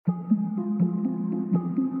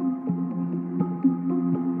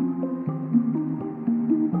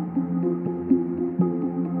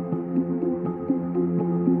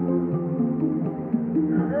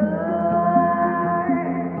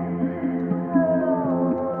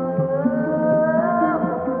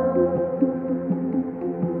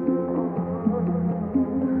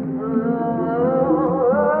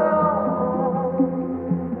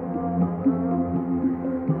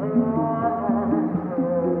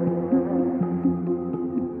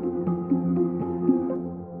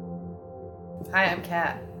Hi, I'm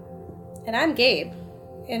Kat. And I'm Gabe.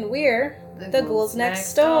 And we're the Ghouls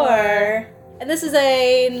Next Door. And this is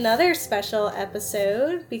another special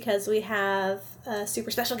episode because we have a super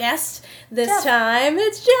special guest. This time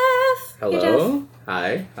it's Jeff. Hello. Hey,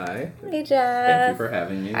 Jeff. Hi. Hey, Jeff. Thank you for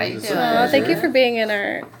having me. How you It's doing? a pleasure. Thank you for being in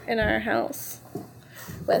our house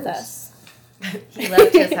with us. He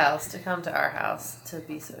left his house to come to our house to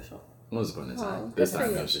be social. Most of the time. Oh, This good for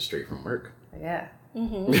time you. I was just straight from work. Yeah.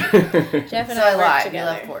 Mm-hmm. Jeff and So I I work lied. You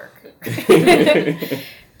together. left work.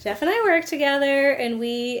 Jeff and I work together, and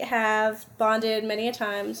we have bonded many a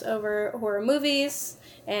times over horror movies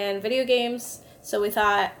and video games. So we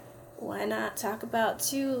thought, why not talk about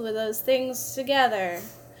two of those things together?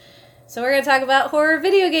 So we're going to talk about horror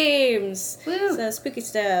video games. Woo. So spooky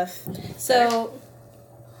stuff. So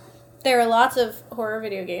there are lots of horror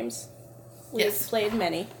video games. We've Yes. played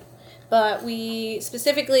many. But we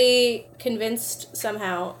specifically convinced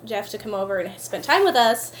somehow Jeff to come over and spend time with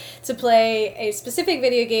us to play a specific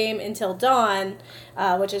video game Until Dawn,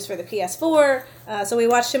 which is for the PS4. So we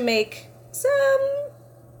watched him make some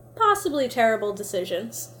possibly terrible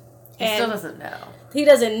decisions. He still doesn't know. He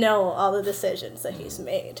doesn't know all the decisions that he's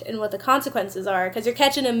made and what the consequences are because you're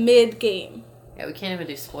catching him mid-game. Yeah, we can't even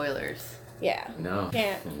do spoilers. Yeah. No.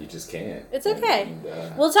 Can't. You just can't. It's okay.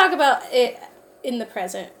 And, We'll talk about it in the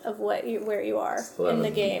present of where you are in the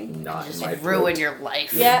game. Not in my Ruin throat. your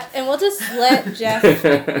life. Yeah, and we'll just let Jeff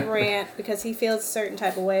rant because he feels a certain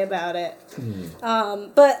type of way about it.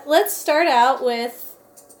 But let's start out with,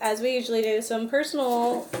 as we usually do, some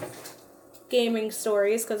personal gaming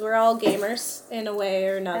stories because we're all gamers in a way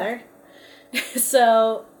or another.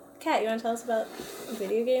 So, Kat, you want to tell us about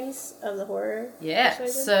video games of the horror? Yeah,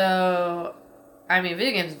 persuasion? so, I mean,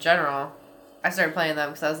 video games in general, I started playing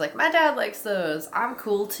them because I was like, my dad likes those. I'm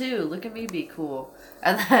cool too. Look at me be cool.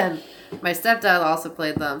 And then my stepdad also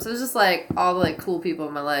played them. So it was just like all the like cool people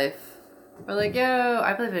in my life were like, yo,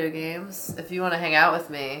 I play video games. If you want to hang out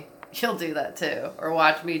with me, you'll do that too. Or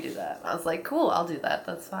watch me do that. And I was like, cool, I'll do that.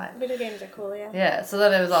 That's fine. Video games are cool, yeah. Yeah, so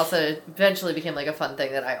then it was also, eventually became like a fun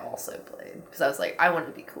thing that I also played. Because I was like, I want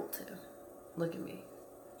to be cool too. Look at me.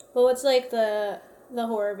 Well, what's like the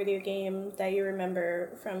horror video game that you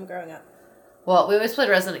remember from growing up? Well, we always played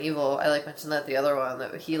Resident Evil. I, like, mentioned that the other one,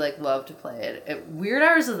 that he, like, loved to play it at weird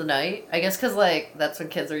hours of the night. I guess because, like, that's when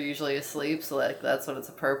kids are usually asleep, so, like, that's when it's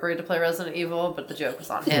appropriate to play Resident Evil, but the joke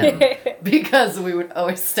was on him. Because we would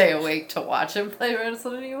always stay awake to watch him play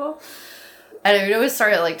Resident Evil. And it would always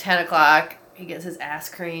start at, like, 10 o'clock. He gets his ass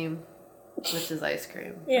cream, which is ice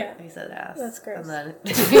cream. Yeah. He said ass. That's gross.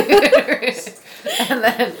 And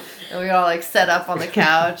then we all, like, set up on the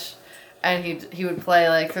couch. And he would play,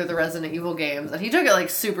 like, through the Resident Evil games. And he took it,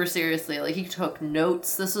 like, super seriously. Like, he took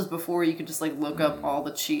notes. This was before you could just, like, look up all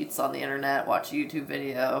the cheats on the internet, watch a YouTube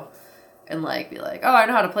video, and, like, be like, oh, I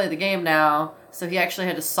know how to play the game now. So he actually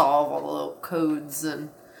had to solve all the little codes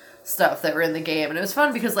and stuff that were in the game. And it was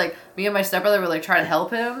fun because, like, me and my stepbrother were, like, trying to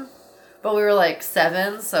help him. But we were, like,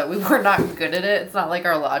 7, so we were not good at it. It's not like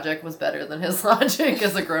our logic was better than his logic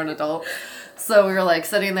as a grown adult. So we were, like,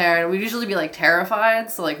 sitting there, and we'd usually be, like,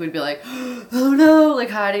 terrified. So, like, we'd be like, oh, no,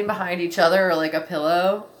 like, hiding behind each other or, like, a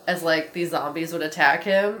pillow as, like, these zombies would attack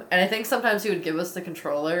him. And I think sometimes he would give us the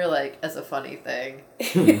controller, like, as a funny thing.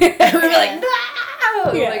 And we'd be like,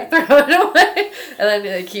 no! Yeah. Like, throw it away. And then,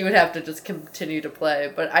 like, he would have to just continue to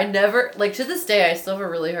play. But I never, like, to this day, I still have a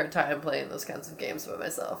really hard time playing those kinds of games by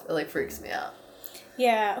myself. It, like, freaks me out.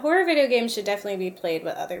 Yeah, horror video games should definitely be played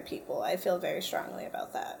with other people. I feel very strongly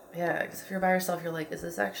about that. Yeah, because if you're by yourself, you're like, is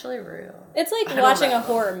this actually real? It's like I don't watching know. a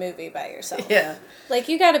horror movie by yourself. Yeah. Like,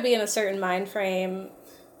 you gotta be in a certain mind frame,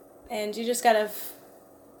 and you just gotta...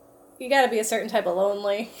 You gotta be a certain type of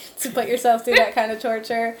lonely to put yourself through that kind of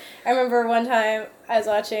torture. I remember one time I was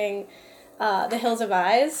watching The Hills of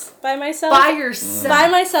Eyes by myself. By yourself? By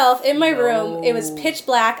myself, in my room. No. It was pitch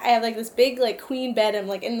black. I had, like, this big, like, queen bed. I'm,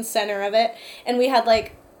 like, in the center of it. And we had,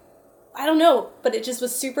 like... I don't know, but it just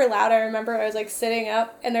was super loud. I remember I was, like, sitting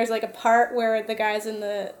up, and there's, like, a part where the guy's in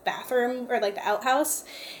the bathroom, or, like, the outhouse,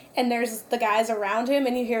 and there's the guys around him,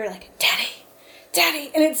 and you hear, like, Daddy,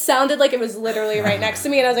 Daddy, and it sounded like it was literally right next to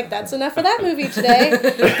me, and I was like, that's enough for that movie today.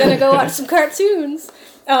 Gonna go watch some cartoons.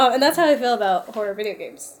 And that's how I feel about horror video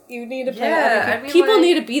games. You need to play with other people. I mean, People like-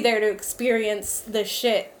 need to be there to experience the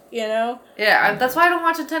shit, you know? Yeah, that's why I don't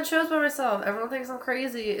watch intense shows by myself. Everyone thinks I'm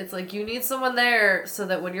crazy. It's like, you need someone there so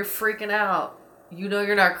that when you're freaking out, you know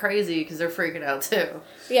you're not crazy because they're freaking out too.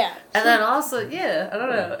 Yeah. And then also, yeah, I don't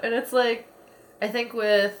know. And it's like, I think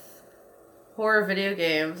with horror video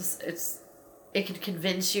games, it's it could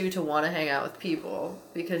convince you to want to hang out with people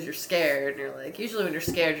because you're scared. And you're like, usually when you're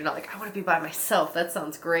scared, you're not like, I want to be by myself. That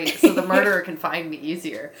sounds great. So the murderer can find me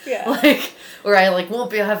easier. Yeah. Like, or I like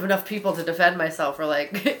won't have enough people to defend myself. Or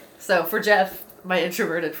like, so for Jeff, my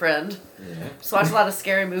introverted friend, just watch a lot of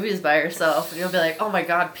scary movies by yourself, and you'll be like, oh my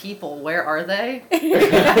god, people, where are they? I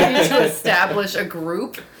need to establish a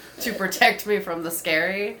group to protect me from the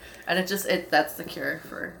scary. And that's the cure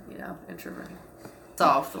for, introverting.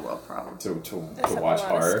 Solve the world problem. To There's watch a lot of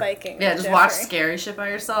horror. spiking Yeah, with just watch Jeffrey. scary shit by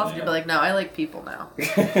yourself. Yeah. You'll be like, no, I like people now.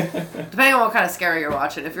 Depending on what kind of scary you're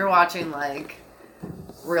watching. If you're watching, like,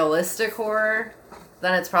 realistic horror,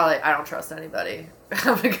 then it's probably, I don't trust anybody.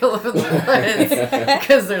 I'm gonna go live in the woods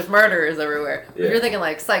because there's murderers everywhere. Yeah. If you're thinking,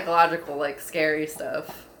 like, psychological, like, scary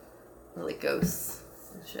stuff, or, like, ghosts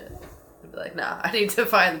and shit, you'd be like, nah, I need to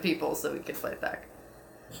find the people so we can fight back.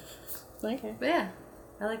 Okay. But yeah,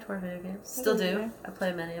 I liked horror video games. Still do. I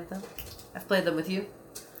play many of them. I've played them with you.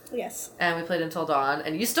 Yes. And we played Until Dawn,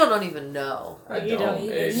 and you still don't even know. You don't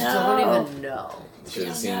even You know. still don't even know. Should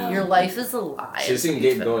have I seen. don't know. Your life is a lie. Should have seen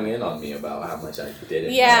Gabe going in on me about how much I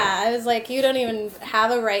didn't. Yeah, I was like, you don't even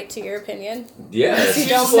have a right to your opinion. Yeah, You she's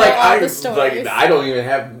don't just know like all the like stories. I don't even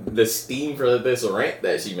have the steam for this rant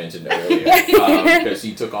that she mentioned earlier because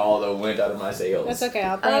she took all the wind out of my sails. That's okay.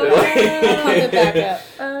 I'll Oh, pump it back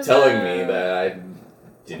up. Telling me that I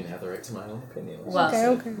didn't have the right to my own opinions. Well,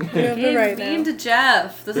 Okay. You have the Gabe's right mean now. to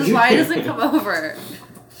Jeff. This is why he doesn't come over.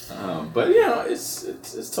 But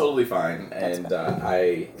it's totally fine, and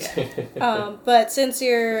But since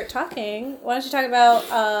you're talking, why don't you talk about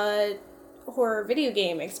horror video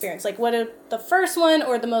game experience? Like, what the first one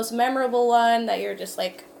or the most memorable one that you're just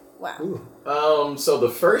like, wow. So the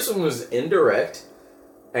first one was Indirect,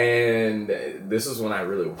 and this is when I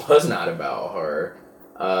really was not about horror.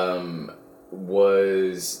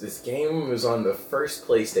 This game was on the first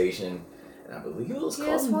PlayStation, and I believe it was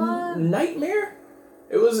called PS1? Nightmare.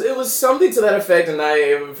 It was something to that effect, and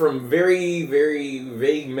I, from very, very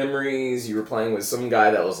vague memories, you were playing with some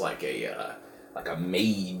guy that was like a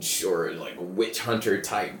mage or like witch hunter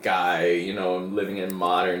type guy, living in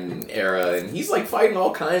modern era, and he's like fighting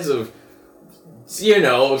all kinds of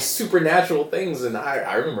supernatural things, and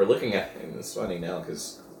I remember looking at it, and it's funny now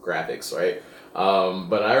because graphics, right?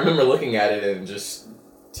 But I remember looking at it and just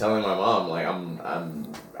telling my mom, like, I'm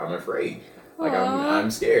afraid. Like,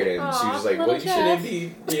 I'm scared. And she was like, well, you shouldn't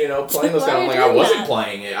be, playing this. And I'm like, I wasn't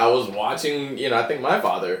playing it. I was watching, I think my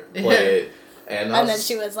father play it. And then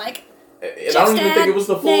she was like, and I don't even think it was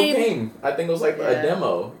the full game. I think it was like a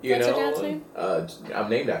demo, What's your dad's name? I'm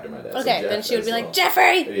named after my dad. Okay, then she would be like,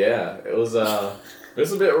 Jeffrey! Yeah, it was a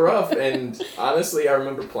bit rough. And honestly, I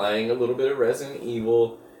remember playing a little bit of Resident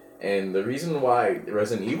Evil. And the reason why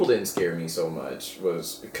Resident Evil didn't scare me so much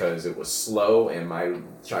was because it was slow and my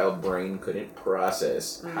child brain couldn't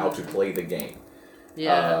process how to play the game.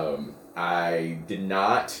 Yeah. I did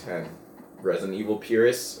not, and Resident Evil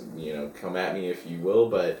purists, come at me if you will,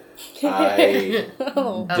 but I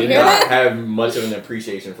did not have much of an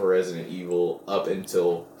appreciation for Resident Evil up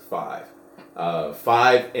until 5.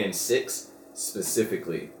 5 and 6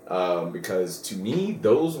 specifically, because to me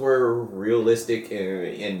those were realistic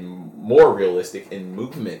and more realistic in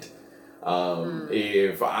movement.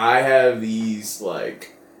 If I have these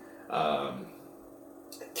like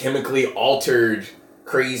chemically altered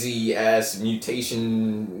crazy ass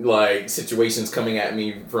mutation like situations coming at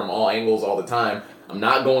me from all angles all the time, I'm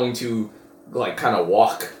not going to like kind of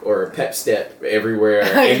walk or pep step everywhere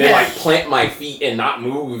and then like plant my feet and not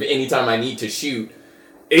move anytime I need to shoot.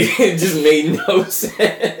 It just made no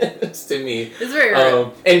sense to me. It's very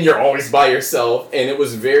rare. And you're always by yourself, and it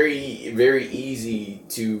was very, very easy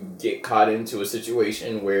to get caught into a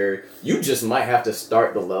situation where you just might have to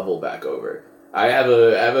start the level back over. I have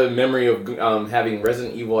a memory of having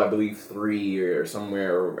Resident Evil, I believe 3 or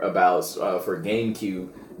somewhere about for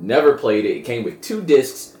GameCube. Never played it. It came with 2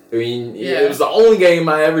 discs. I mean, it was the only game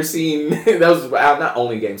I ever seen. That was not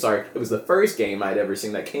only game. Sorry, it was the first game I'd ever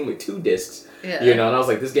seen that came with 2 discs. Yeah. And I was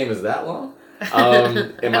like, this game is that long?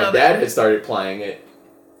 And my dad had started playing it.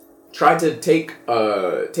 Tried to take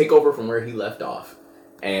over from where he left off,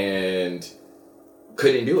 and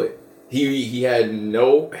couldn't do it. He had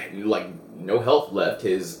no health left.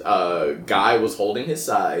 His guy was holding his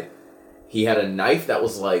side. He had a knife that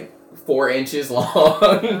was like 4 inches long.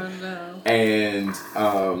 Oh, no. And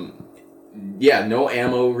no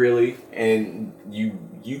ammo really. And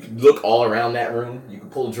you could look all around that room. You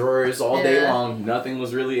could pull drawers all day long. Nothing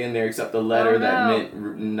was really in there except the letter that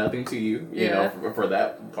meant nothing to you, for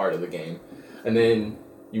that part of the game. And then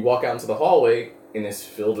you walk out into the hallway and it's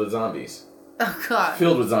filled with zombies. Oh god.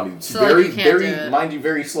 Filled with zombies. So, like, you can't do very, it. mind you,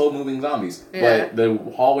 very slow moving zombies. Yeah. But the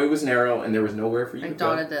hallway was narrow and there was nowhere for you Like to go.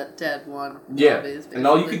 Dawn of the Dead one. Yeah. Zombies, And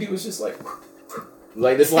all you could do was just like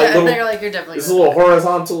this like yeah, little they're like, you're definitely this little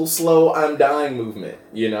horizontal slow I'm dying movement,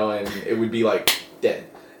 you know, and it would be like dead.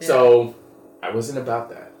 Yeah. So I wasn't about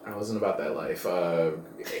that. I wasn't about that life.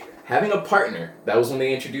 Having a partner, that was when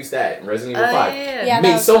they introduced that in Resident Evil 5. Yeah. Yeah, that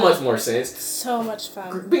Made was so fun. much more sense. So much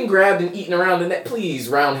fun. Being grabbed and eaten around the net, please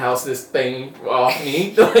roundhouse this thing off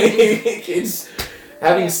me. Like, it's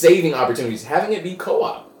having saving opportunities, having it be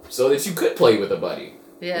co-op so that you could play with a buddy.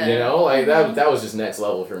 Yeah. You know, like that was just next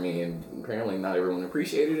level for me, and apparently not everyone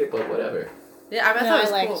appreciated it, but whatever. Yeah, I mean, I No, thought I it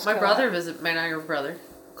was liked cool. My co-op. brother visited, my 9-year-old brother,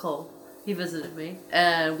 Cole. He visited me,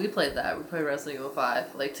 and we played that. We played Resident Evil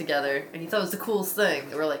 5, like, together, and he thought it was the coolest thing.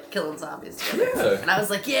 They were, like, killing zombies together. Yeah. And I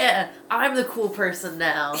was like, yeah, I'm the cool person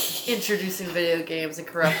now, introducing video games and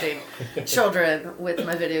corrupting children with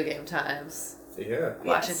my video game times. Yeah.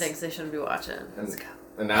 Watching Yes. things they shouldn't be watching. Let's go.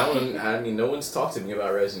 And now, no one's talked to me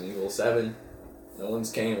about Resident Evil 7. No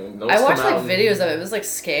one's came. No one's I watched, come like, out and- videos of it. It was, like,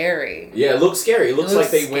 scary. Yeah, it looks scary. It looks like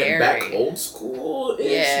looks they went back scary. old school-ish,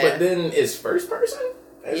 Yeah. but then it's first person?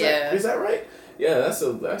 Yeah. Is that right? Yeah, that's a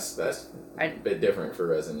I- bit different for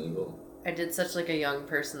Resident Evil. I did such, like, a young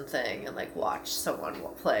person thing and, like, watch someone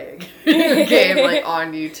play a game, like,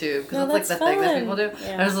 on YouTube. Because No, it's, like, the that's thing that fun. people do.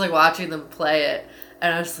 Yeah. I was, like, watching them play it.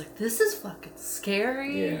 And I was like, this is fucking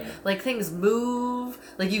scary. Yeah. Like, things move.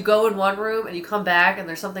 Like, you go in one room and you come back and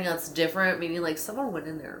there's something that's different. Meaning, like, someone went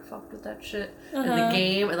in there and fucked with that shit in the Uh-huh.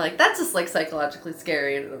 game. And, like, that's just, like, psychologically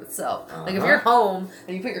scary in and of itself. Like, if Uh-huh. you're home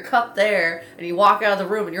and you put your cup there and you walk out of the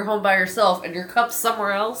room and you're home by yourself and your cup's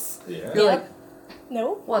somewhere else, Yeah. you're Yep. like,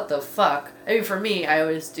 No. what the fuck? I mean, for me, I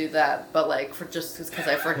always do that, but like for just because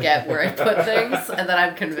I forget where I put things, and then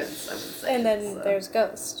I'm convinced I'm insane. And then so. there's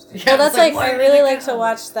Ghost. Yeah, Well, it's that's like, where I did really it like to go?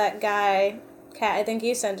 watch that guy, Kat, I think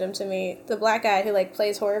you sent him to me, the black guy who like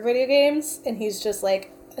plays horror video games, and he's just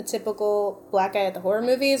like a typical black guy at the horror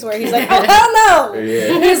movies where he's like, oh hell no!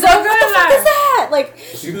 Yeah. He's like, what the fuck is that? Like,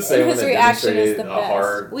 Is he the same one his that reaction is demonstrated the a best.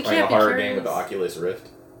 horror, We playing a can't be horror curious. game with the Oculus Rift?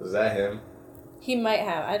 Was that him? he might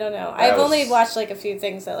have, I don't know. That I've only was- watched like a few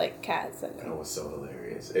things that like Kat sent me. That was so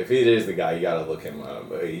hilarious. If it is the guy, you gotta look him up.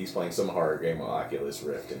 He's playing some horror game on Oculus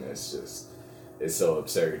Rift, and it's so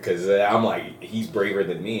absurd because I'm like, he's braver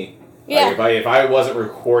than me. Yeah. Like, if I wasn't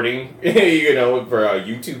recording, you know, for a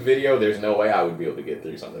YouTube video, there's no way I would be able to get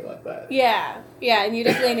through something like that. Yeah, and you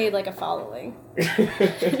definitely need like a following.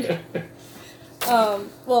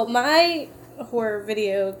 Well, my horror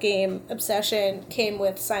video game obsession came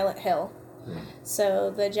with Silent Hill. So,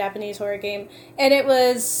 the Japanese horror game. And it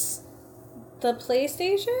was the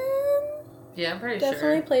PlayStation? Yeah, I'm pretty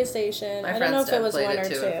Definitely sure. PlayStation. My I don't know friend's if it dad was played one it or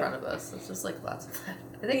too two. in front of us. It's just like lots of that.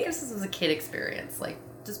 I think Yeah. this was a kid experience. Like,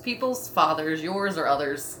 just people's fathers, yours or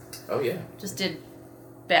others, Oh yeah. just did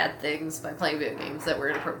bad things by playing video games that were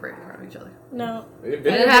inappropriate in front of each other. No. You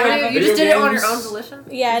didn't have any, you just did it on your own volition?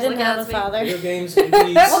 Yeah, I Just didn't like, have a that's me. father. Video games. movies.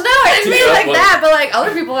 Well, no, I didn't mean it like Well- that, but like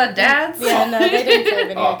other people had dads. Yeah, no, they didn't play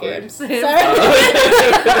video Awkward. games. Same. Sorry.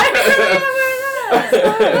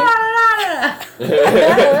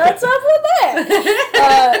 What's up with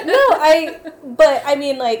that? But I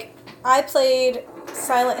mean, like, I played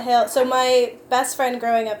Silent Hill. So my best friend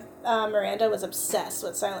growing up, Miranda, was obsessed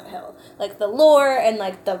with Silent Hill. Like, the lore and,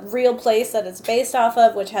 like, the real place that it's based off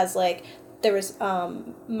of, which has, like, there was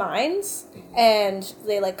mines, and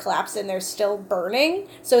they, like, collapsed and they're still burning.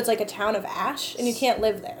 So it's, like, a town of ash, and you can't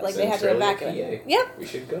live there. Like, they had to Centralia, evacuate. PA. Yep. We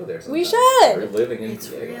should go there sometime. We should. We're living in It's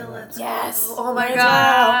PA. real. Let's Yes. go. Oh my Might as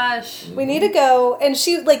well. gosh. We need to go. And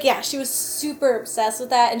she, like, yeah, she was super obsessed with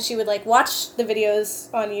that. And she would, like, watch the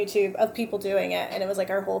videos on YouTube of people doing it. And it was, like,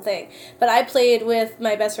 our whole thing. But I played with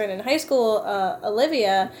my best friend in high school,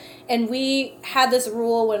 Olivia. And we had this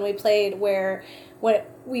rule when we played where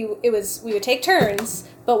we would take turns.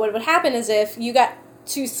 But what would happen is if you got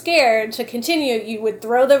too scared to continue, you would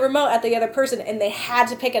throw the remote at the other person and they had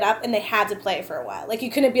to pick it up and they had to play for a while. Like, you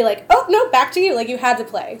couldn't be like, oh, no, back to you. Like, you had to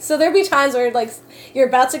play. So there'd be times where, like, you're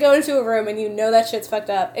about to go into a room and you know that shit's fucked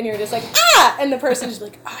up and you're just like, ah! And the person's just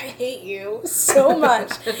like, I hate you so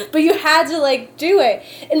much. But you had to, like, do it.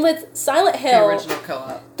 And with Silent The Hill, original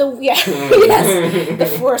co-op. yes,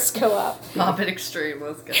 the Force co-op. Pop it extreme.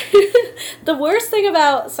 Let's go. The worst thing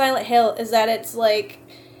about Silent Hill is that it's, like,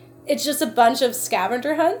 it's just a bunch of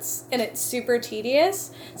scavenger hunts, and it's super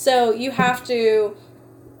tedious. So you have to,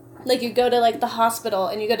 like, you go to, like, the hospital,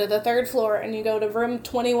 and you go to the 3rd floor, and you go to room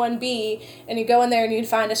 21B, and you go in there, and you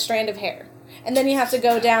find a strand of hair. And then you have to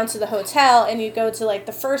go down to the hotel, and you go to, like,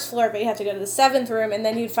 the first floor, but you have to go to the 7th room, and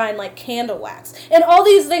then you'd find, like, candle wax. And all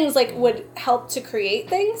these things, like, would help to create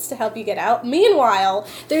things to help you get out. Meanwhile,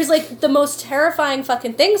 there's, like, the most terrifying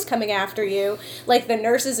fucking things coming after you. Like, the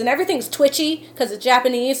nurses, and everything's twitchy, because it's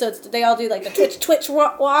Japanese, so they all do, like, the twitch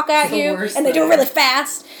walk at you, and they do it really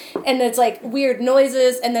fast. And it's, like, weird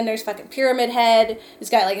noises, and then there's fucking Pyramid Head.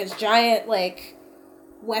 He's got, like, his giant, like,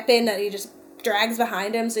 weapon that he just drags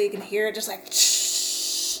behind him so you can hear it just like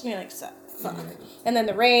shh. You're like, fuck. And then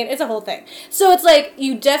the rain, it's a whole thing. So it's like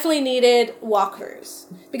you definitely needed walkthroughs,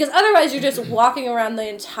 because otherwise you're just walking around the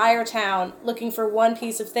entire town looking for one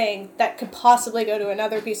piece of thing that could possibly go to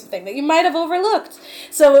another piece of thing that you might have overlooked.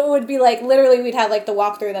 So it would be like, literally we'd have like the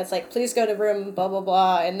walkthrough that's like, please go to room blah blah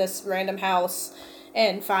blah in this random house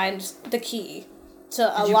and find the key to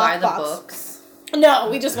a lockbox. Did you buy the books?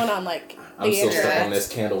 No, we just went on like I'm still stuck on this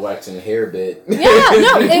candle wax and hair bit. Yeah,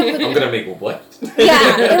 no. I'm gonna make what?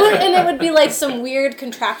 Yeah, it would be like some weird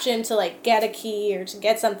contraption to like get a key or to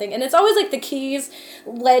get something. And it's always like the keys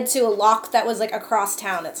led to a lock that was like across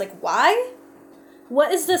town. It's like, why?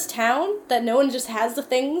 What is this town that no one just has the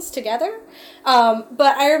things together?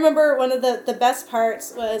 But I remember one of the best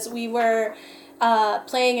parts was we were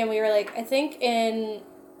playing and we were like, I think in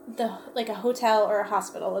the like a hotel or a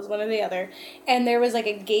hospital was one or the other. And there was like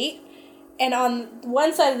a gate. And on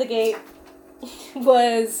one side of the gate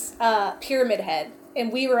was Pyramid Head,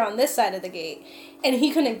 and we were on this side of the gate, and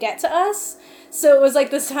he couldn't get to us. So it was like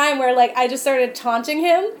this time where like I just started taunting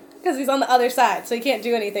him because he's on the other side, so he can't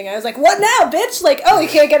do anything. I was like, "What now, bitch? Like, oh, you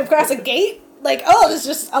can't get across a gate? Like, oh, there's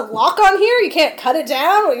just a lock on here. You can't cut it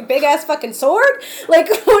down with your big ass fucking sword. Like,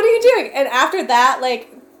 what are you doing?" And after that,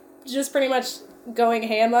 like, just pretty much going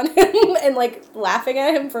ham on him and like laughing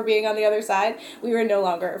at him for being on the other side, we were no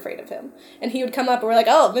longer afraid of him. And he would come up and we're like,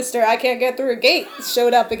 "Oh, mister, I can't get through a gate,"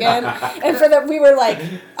 showed up again. And we were like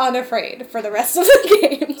unafraid for the rest of the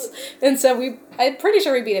games. And so I'm pretty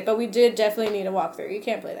sure we beat it, but we did definitely need a walkthrough. You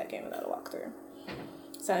can't play that game without a walkthrough.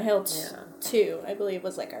 Silent Hill 2, I believe,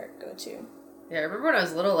 was like our go-to. Yeah, I remember when I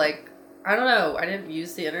was little, like, I don't know, I didn't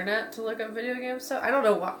use the internet to look up video game stuff. I don't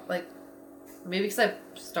know what, like, maybe because I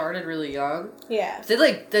started really young. Yeah.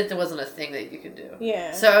 That wasn't a thing that you could do.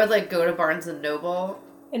 Yeah. So I would, like, go to Barnes & Noble.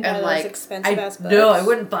 And buy those expensive-ass books. No, I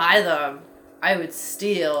wouldn't buy them. I would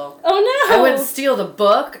steal. Oh, no! I wouldn't steal the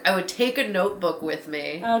book. I would take a notebook with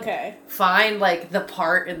me. Okay. Find, like, the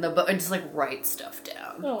part in the book and just, like, write stuff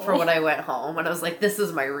down for when I went home. And I was like, this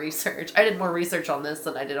is my research. I did more research on this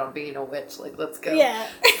than I did on being a witch. Like, let's go. Yeah.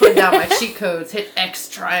 Put down my cheat codes. Hit X,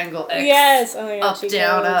 triangle, X. Yes. Oh, my God. Up,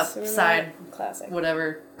 down, codes. up, side. Classic.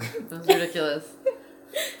 Whatever. It was ridiculous.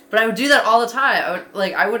 But I would do that all the time.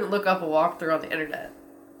 I wouldn't look up a walkthrough on the internet.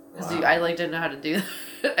 Because I, like, didn't know how to do that.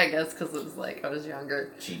 I guess because it was like I was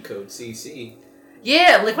younger. Cheat code CC.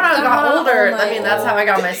 Yeah, like when I got older, I mean that's how I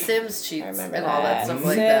got my Sims cheats and all that stuff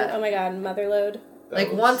like that. Oh my God, Motherload.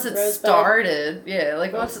 Like once it started, yeah,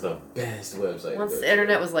 like once the best website. Once the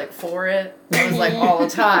internet was like for it, it was like all the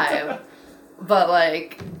time. But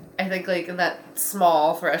like I think like in that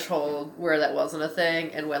small threshold where that wasn't a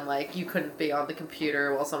thing, and when like you couldn't be on the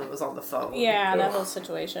computer while someone was on the phone. Yeah, that whole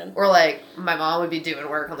situation. Or like my mom would be doing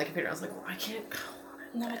work on the computer. I was like, well, I can't.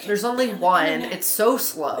 There's only one. It's so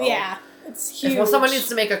slow. Yeah, it's huge. If someone needs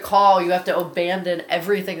to make a call, you have to abandon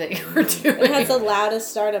everything that you were doing. It has the loudest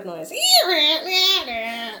startup noise.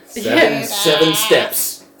 7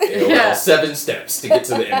 steps. Yeah. 7 steps to get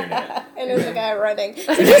to the internet. And there's a guy running. He's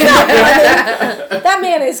not running. That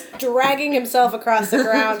man is dragging himself across the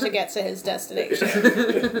ground to get to his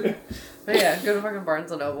destination. But yeah, go to fucking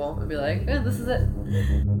Barnes & Noble and be like, this is it.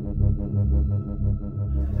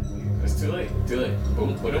 It's too late.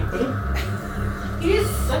 Boom, boom. He is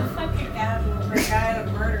so fucking casual for a guy at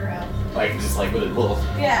a murder house. Like, just like with a little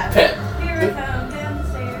pet. Here I come down the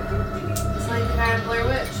stairs. It's like the guy in Blair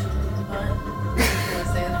Witch.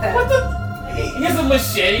 What the? He has a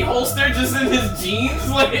machete holster just in his jeans?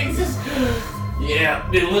 Like, just... Yeah,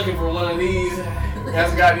 been looking for one of these.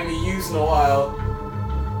 Hasn't gotten any use in a while.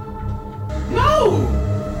 No!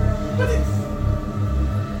 But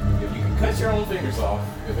if you can cut your own fingers off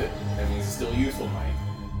with it, that means it's still useful,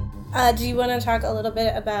 Mike. Do you want to talk a little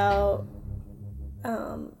bit about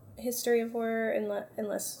history of horror,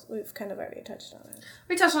 unless we've kind of already touched on it?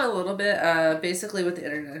 We touched on it a little bit. Basically, what the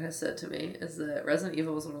internet has said to me is that Resident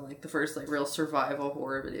Evil was one of like the first like real survival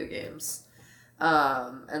horror video games,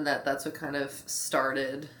 and that's what kind of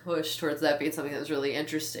started push towards that being something that was really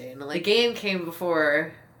interesting. And, like, the game came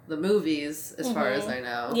before the movies, as far as I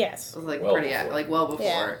know. Yes. It was like well pretty before. like well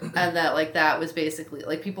before, Yeah. and that was basically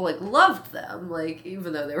like people like loved them, like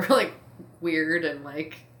even though they were like weird and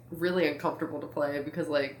like really uncomfortable to play because,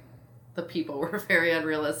 like, the people were very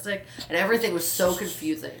unrealistic and everything was so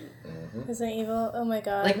confusing. Resident Evil, oh my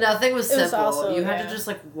god. Like, nothing was simple. Also, you had to just,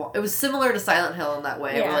 like, it was similar to Silent Hill in that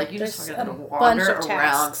way, where, like, you just fucking had to wander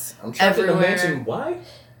around I'm trying to imagine why.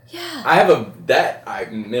 Yeah. I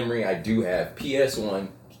have memory I do have. PS1,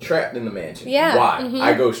 trapped in the mansion. Yeah. Why? Mm-hmm.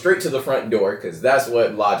 I go straight to the front door, because that's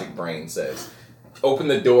what Logic Brain says. Open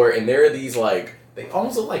the door, and there are these, like, they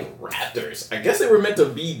almost look like raptors. I guess they were meant to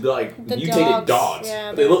be, like, the mutated dogs.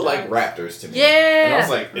 Yeah, they look like raptors to me. Yeah. And I was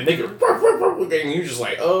like, and they go, and you're just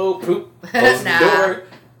like, oh, poop. Close the door.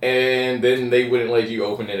 And then they wouldn't let you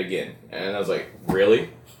open it again. And I was like, really?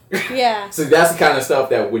 Yeah. So that's the kind of stuff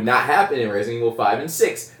that would not happen in Resident Evil 5 and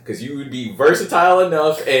 6. Because you would be versatile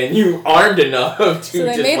enough and you armed enough to so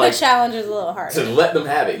they made the challenges a little harder. To let them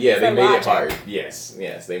have it. Yeah, they made Logic. it hard. Yes.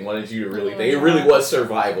 They wanted you to really... It really was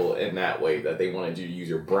survival in that way. That they wanted you to use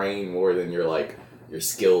your brain more than your, like, your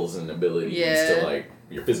skills and abilities to, like,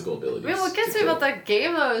 your physical abilities. I mean, what gets me about that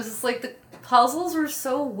game, though, is just, like, the puzzles were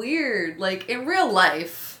so weird. Like, in real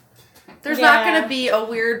life... There's not going to be a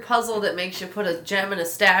weird puzzle that makes you put a gem in a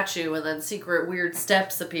statue and then secret weird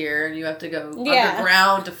steps appear and you have to go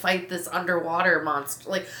underground to fight this underwater monster.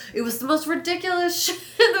 Like, it was the most ridiculous shit.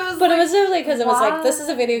 But it was really because it was like, this is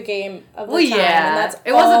a video game of the time. And that's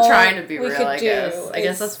it wasn't trying to be real, I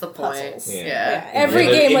guess that's the point. Yeah. Every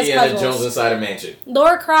game was Indiana puzzles. Jones inside a mansion.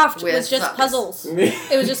 Lara Croft was just puzzles.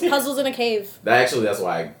 It was just puzzles in a cave. That's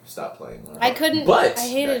why I stopped playing. I couldn't. But I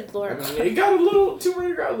hated Lara Croft. It got a little... Tomb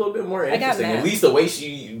Raider got a little bit more interesting. At least the way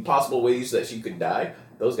possible ways that she could die,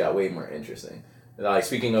 those got way more interesting. Like,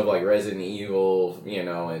 speaking of, like, Resident Evil, you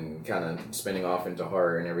know, and kind of spinning off into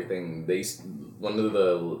horror and everything, one of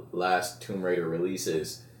the last Tomb Raider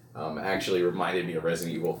releases actually reminded me of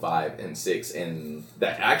Resident Evil 5 and 6, and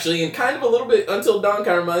that actually, and kind of a little bit, Until Dawn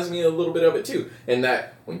kind of reminds me a little bit of it too, and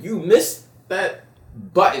that when you miss that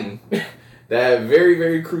button, that very,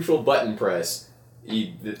 very crucial button press,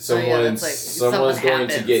 someone's going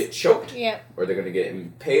to get choked, or they're going to get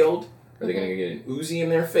impaled, or they're going to get an Uzi in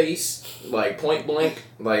their face, like point blank,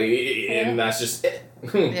 like, and that's just it.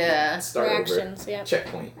 Start reactions, over.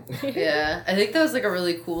 Checkpoint. I think that was like a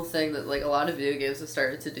really cool thing that like a lot of video games have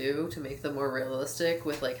started to do to make them more realistic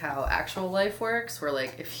with like how actual life works, where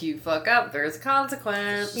like if you fuck up there's a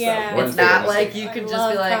consequence. It's not like you can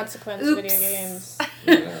just be like consequence oops. video games.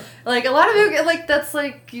 Like a lot of video like that's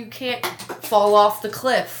like you can't fall off the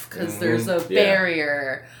cliff because there's a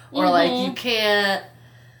barrier, or like you can't.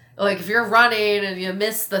 Like, if you're running and you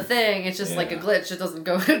miss the thing, it's just like a glitch. It doesn't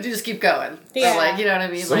go... You just keep going. Yeah. Or like, you know what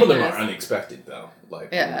I mean? Some like, of them are unexpected, though.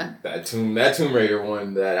 Like, that Tomb Raider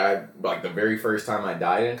one that I... Like, the very first time I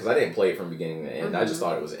died in, because I didn't play it from beginning to end. I just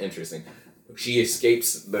thought it was interesting. She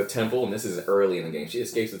escapes the temple, and this is early in the game. She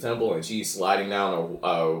escapes the temple, and she's sliding down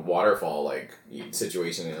a waterfall, like,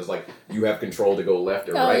 situation. And it's like, you have control to go left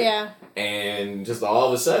or right. Oh, yeah. And just all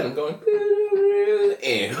of a sudden, I'm going...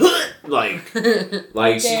 And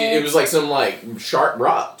it was like some like sharp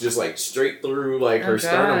rock just like straight through like her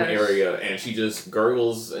sternum area, and she just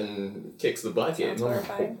gurgles and kicks the bucket. Sounds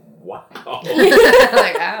horrifying. Wow.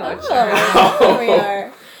 Like ouch. There we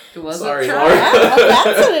are. It wasn't sorry, trying. Laura.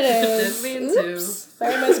 That's what it is. Didn't mean to.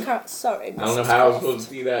 Sorry. I don't know how I was supposed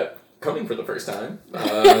to see that coming for the first time out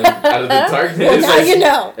of the darkness. Well, now you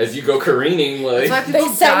know. As you go careening, like that's why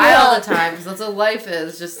people die all the time, because that's what life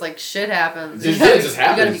is. Just like shit happens. It just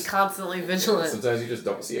happens. You gotta be constantly vigilant. Sometimes you just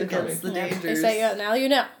don't see it coming. The dangers. They say now you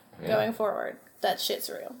know. Going forward, that shit's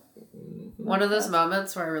real. One of those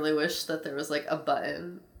moments where I really wish that there was like a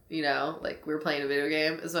button, you know, like we were playing a video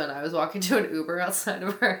game, is when I was walking to an Uber outside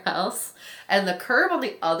of our house, and the curb on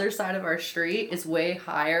the other side of our street is way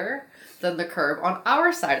higher than the curb on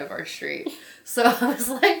our side of our street. So I was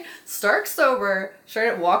like stark sober, straight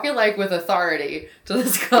up walking like with authority to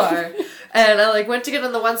this car, and I like went to get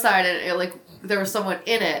on the one side, and it like there was someone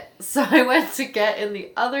in it. So I went to get in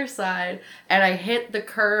the other side, and I hit the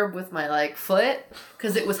curb with my like foot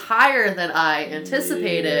because it was higher than I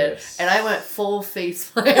anticipated, and I went full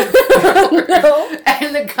face plant forward. No.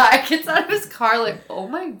 And the guy gets out of his car like, "Oh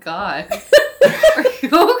my god, are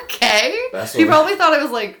you okay?" He probably thought I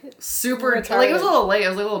was like super retarded. Like it was a little late. I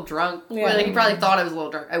was like, a little drunk. Yeah. Like he probably thought I was a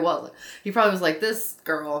little drunk. I wasn't. He probably was like, "This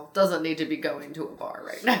girl doesn't need to be going to a bar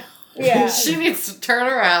right now." Yeah. She needs to turn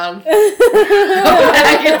around, go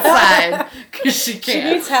back inside, because she can't.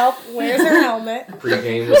 She needs help. Where's her helmet?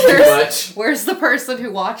 Pre-game was too much. Where's the person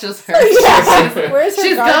who watches her? Where's her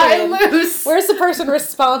She's guardian? gotten loose. Where's the person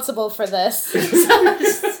responsible for this?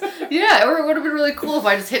 Yeah, or it would have been really cool if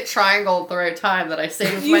I just hit triangle at the right time that I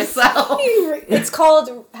saved myself. It's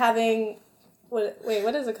called having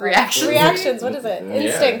what is it called? Reactions. Reactions. What is it? Yeah.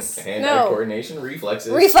 Instincts. Hand-eye coordination,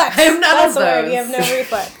 reflexes. Reflex. I have none That's of the word. those. You have no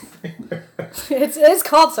reflex. it's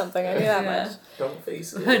called something. I knew that much. Don't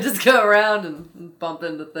face it. I just go around and bump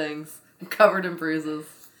into things. I'm covered in bruises.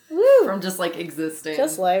 Woo! From just like existing.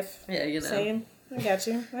 Just life. Yeah, you know. Same. I got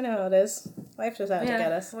you. I know how it is. Life just out to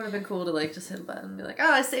get us. It would have been cool to like just hit a button and be like,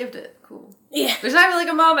 oh, I saved it. Cool. Yeah. There's not even like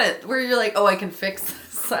a moment where you're like, oh, I can fix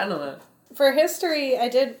this. I don't know. For history, I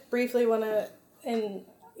did briefly want to, and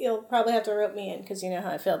you'll probably have to rope me in because you know how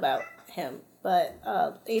I feel about him, but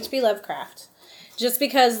H.P. Lovecraft. Just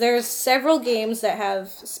because there's several games that have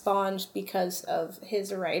spawned because of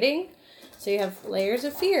his writing. So you have Layers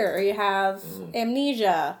of Fear, or you have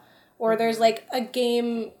Amnesia, or there's like a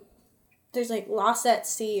game, there's like Lost at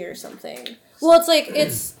Sea or something. Well,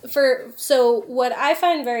 so what I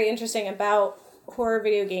find very interesting about horror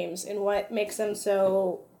video games and what makes them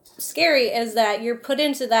so scary is that you're put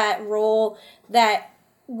into that role that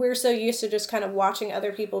we're so used to just kind of watching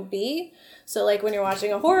other people be. So like when you're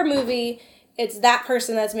watching a horror movie, it's that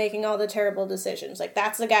person that's making all the terrible decisions. Like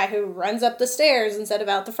that's the guy who runs up the stairs instead of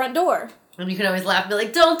out the front door. And you can always laugh and be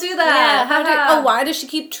like, don't do that. Yeah, why does she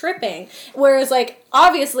keep tripping? Whereas, like,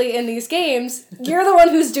 obviously in these games, you're the one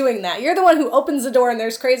who's doing that. You're the one who opens the door and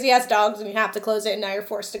there's crazy-ass dogs and you have to close it and now you're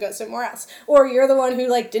forced to go somewhere else. Or you're the one who,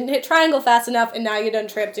 like, didn't hit triangle fast enough and now you done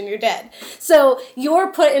tripped and you're dead. So you're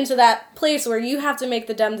put into that place where you have to make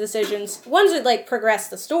the dumb decisions, ones that, like, progress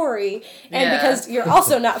the story, and because you're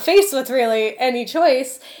also not faced with really any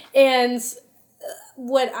choice. And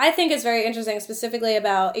what I think is very interesting specifically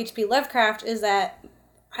about H.P. Lovecraft is that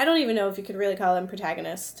I don't even know if you could really call him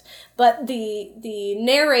protagonist, but the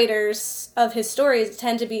narrators of his stories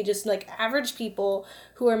tend to be just like average people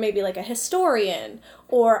who are maybe like a historian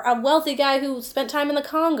or a wealthy guy who spent time in the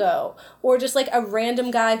Congo or just like a random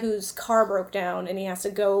guy whose car broke down and he has to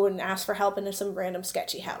go and ask for help in some random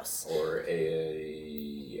sketchy house. Or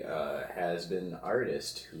a has-been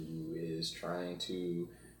artist who is trying to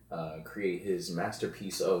create his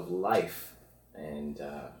masterpiece of life, and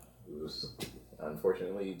who's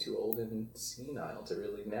unfortunately too old and senile to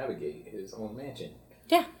really navigate his own mansion.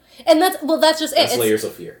 Yeah, and that's just that's it. Layers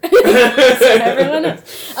of Fear. Everyone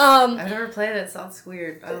knows. I've never played it. It sounds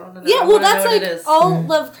weird. I don't know. Yeah, well, that's like all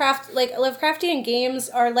Lovecraftian games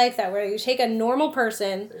are like that, where you take a normal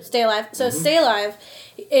person, stay alive. So Stay Alive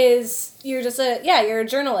is you're a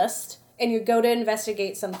journalist. And you go to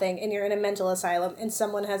investigate something, and you're in a mental asylum, and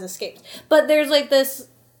someone has escaped. But there's like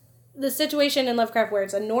the situation in Lovecraft where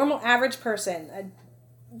it's a normal, average person, a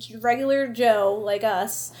regular Joe like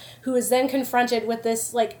us, who is then confronted with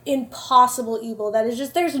this like impossible evil that is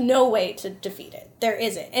just there's no way to defeat it. There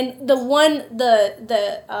isn't. And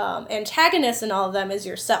the antagonist in all of them is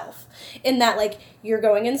yourself, in that like you're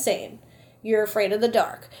going insane. You're afraid of the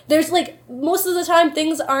dark. There's like, most of the time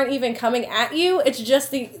things aren't even coming at you. It's just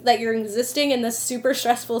that you're existing in this super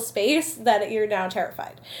stressful space that you're now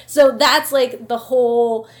terrified. So that's like the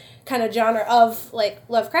whole kind of genre of like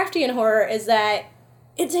Lovecraftian horror, is that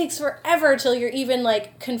it takes forever till you're even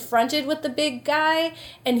like confronted with the big guy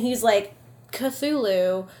and he's like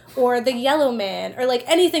Cthulhu or the Yellow Man or like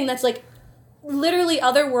anything that's like literally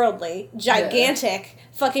otherworldly, gigantic,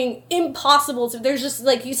 fucking impossible to, there's just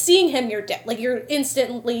like, you seeing him, you're dead, like you're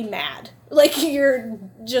instantly mad, like you're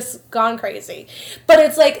just gone crazy. But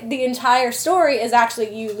it's like the entire story is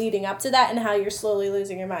actually you leading up to that and how you're slowly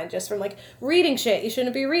losing your mind just from like reading shit you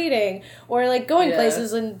shouldn't be reading or like going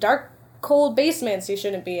places in dark cold basements you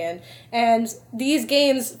shouldn't be in. And these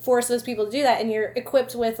games force those people to do that, and you're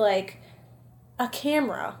equipped with like a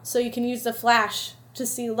camera so you can use the flash to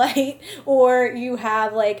see light, or you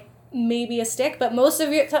have like maybe a stick, but most of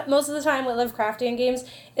the time with Lovecraftian games,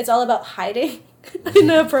 it's all about hiding in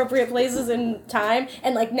the appropriate places in time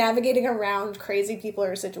and like navigating around crazy people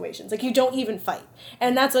or situations. Like you don't even fight,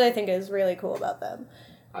 and that's what I think is really cool about them.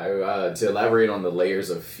 To elaborate on the Layers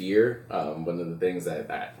of Fear, one of the things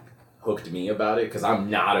that hooked me about it, because I'm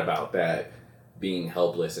not about that being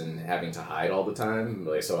helpless and having to hide all the time.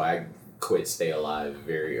 Like, so I quit Stay Alive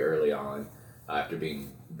very early on. After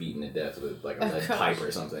being beaten to death with like a lead pipe or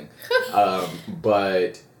something.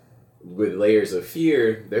 But with Layers of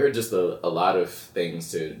Fear, there are just a lot of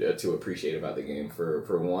things to appreciate about the game.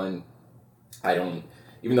 For one,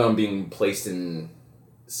 even though I'm being placed in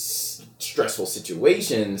stressful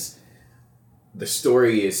situations, the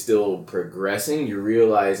story is still progressing. You're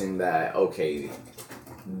realizing that, okay,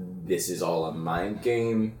 this is all a mind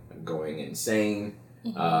game, I'm going insane.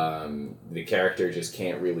 Mm-hmm. The character just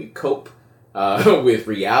can't really cope with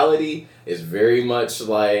reality. Is very much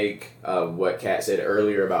like what Kat said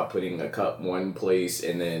earlier about putting a cup one place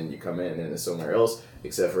and then you come in and it's somewhere else,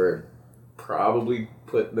 except for probably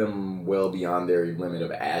put them well beyond their limit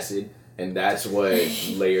of acid. And that's what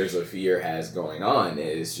Layers of Fear has going on.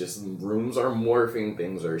 It's just rooms are morphing,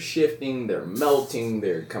 things are shifting, they're melting,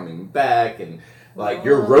 they're coming back, and like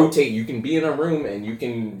you're rotate. You can be in a room and you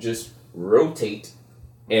can just rotate,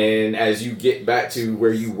 and as you get back to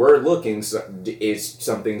where you were looking,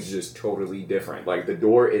 something's just totally different. Like the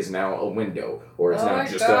door is now a window, or it's now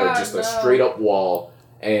just a straight up wall,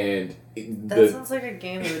 and that sounds like a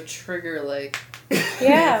game that would trigger like.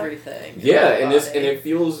 Everything. Yeah, and it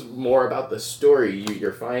feels more about the story.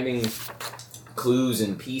 You're finding clues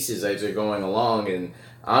and pieces as you're going along, and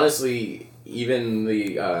honestly, even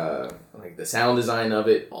the the sound design of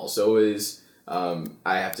it also is. I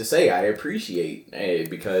have to say I appreciate it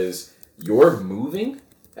because you're moving.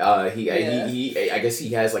 I guess he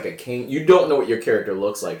has like a cane. You don't know what your character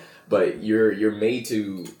looks like, but you're made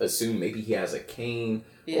to assume maybe he has a cane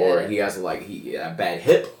or he has a bad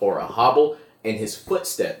hip or a hobble. And his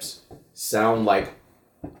footsteps sound like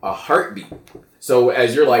a heartbeat. So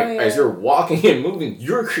as you're as you're walking and moving,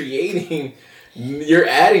 you're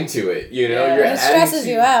adding to it. You know, it stresses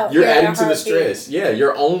you out. You're adding to the stress. Yeah,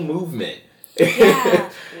 your own movement.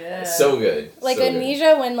 Yeah. So good. Like so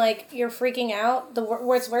amnesia, when like you're freaking out,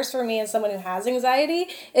 what's worse for me as someone who has anxiety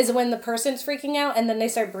is when the person's freaking out and then they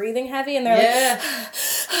start breathing heavy and they're like,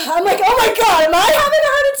 I'm like, oh my god, am I having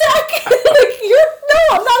a heart attack?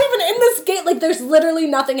 No, I'm not even in this game. Like there's literally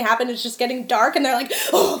nothing happened. It's just getting dark and they're like,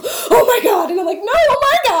 oh my god, and I'm like, no, oh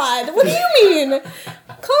my god, what do you mean?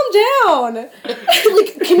 Calm down.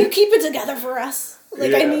 Like, can you keep it together for us?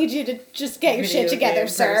 Like, I need you to just get your shit together,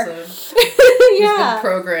 sir. You've been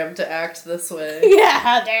programmed to act this way. Yeah,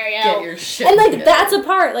 how dare you? Get your shit together. That's a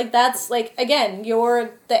part. Like, that's, like, again,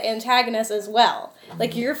 you're the antagonist as well.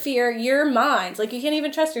 Like, your fear, your mind. Like, you can't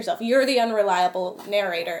even trust yourself. You're the unreliable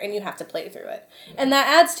narrator, and you have to play through it. And that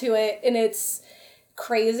adds to it, and it's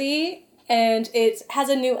crazy, and it has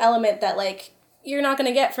a new element that, like, you're not going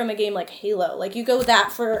to get from a game like Halo. Like, you go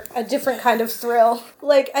that for a different kind of thrill.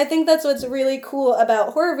 Like, I think that's what's really cool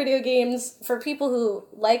about horror video games. For people who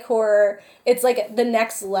like horror, it's like the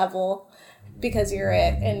next level because you're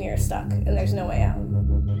it and you're stuck and there's no way out. So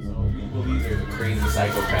you believe there's a crazy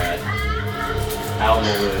psychopath out in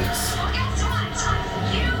the woods.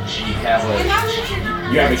 You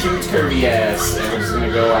have a huge curvy ass and we're just going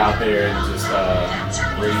to go out there and just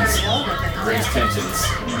raise tensions.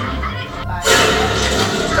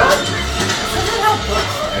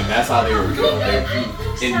 And that's how they were killed.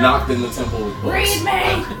 It knocked in the temple with books. Read me!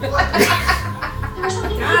 Oh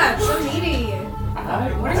my god, so needy.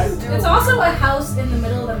 It's also a house in the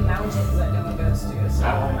middle of the mountains that no one goes to, so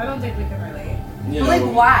I don't think we can relate. You know,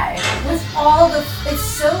 like, why? With all the... It's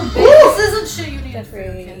so big. This isn't shit you need for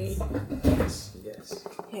your kids. Yes.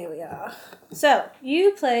 Here we are. So,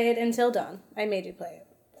 you played Until Dawn. I made you play it.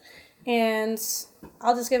 And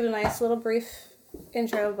I'll just give a nice little brief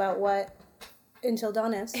intro about what Until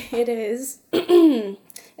Dawn is. It is an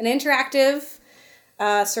interactive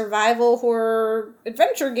survival horror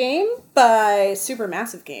adventure game by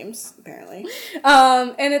Supermassive Games, apparently.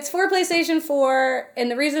 And it's for PlayStation 4, and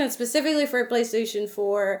the reason it's specifically for PlayStation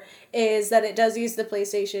 4 is that it does use the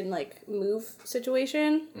PlayStation, like, Move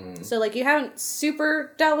situation. So, like, you haven't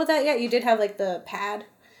super dealt with that yet. You did have, like, the pad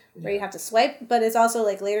where you have to swipe, but it's also,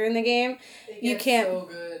 like, later in the game, you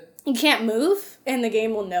can't move, and the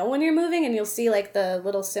game will know when you're moving, and you'll see, like, the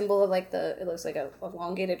little symbol of, like, it looks like a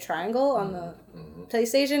elongated triangle on the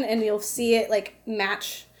PlayStation, and you'll see it, like,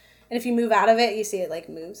 match, and if you move out of it, you see it, like,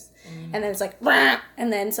 moves, and then it's like,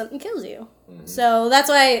 and then something kills you. So that's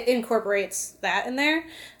why it incorporates that in there,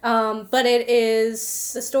 but the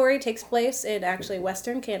story takes place in, actually,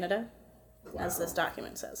 Western Canada, as this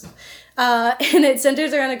document says, and it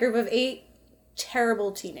centers around a group of 8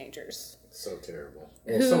 terrible teenagers. So terrible.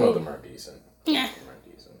 Well, some of them are decent. Yeah.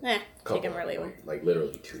 Take them really like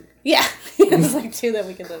literally 2. Yeah, it's like 2 that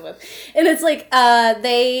we could live with. And it's like,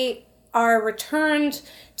 they are returned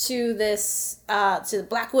to this, to the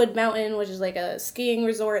Blackwood Mountain, which is like a skiing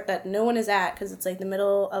resort that no one is at because it's like the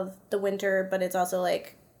middle of the winter, but it's also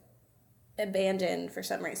like abandoned for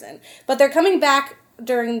some reason. But they're coming back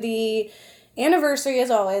during the anniversary,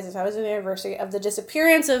 as always, it's always an anniversary of the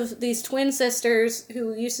disappearance of these twin sisters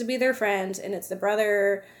who used to be their friends, and it's the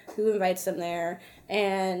brother who invites them there,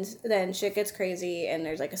 and then shit gets crazy, and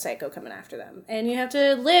there's like a psycho coming after them. And you have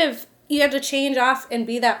to change off and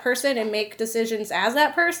be that person and make decisions as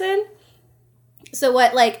that person. So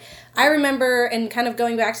what, like, I remember, and kind of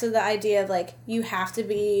going back to the idea of, like, you have to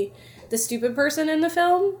be the stupid person in the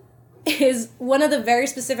film, is one of the very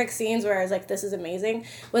specific scenes where I was like, this is amazing,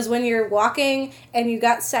 was when you're walking and you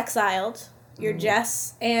got sexiled You're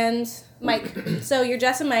Jess and Mike. So you're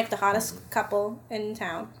Jess and Mike, the hottest couple in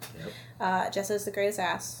town. Yep. Jess is the greatest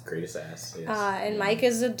ass. Greatest ass, yes. And Mike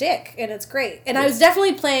is a dick, and it's great. And I was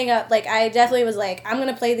definitely playing up, like, I definitely was like, I'm going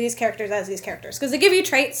to play these characters as these characters. Because they give you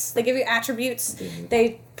traits, they give you attributes. Mm-hmm.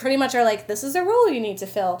 They pretty much are like, this is the role you need to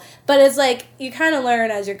fill. But it's like, you kind of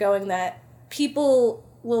learn as you're going that people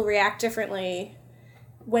will react differently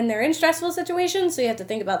when they're in stressful situations, so you have to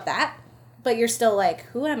think about that. But you're still like,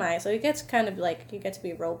 who am I? So you get to kind of like, you get to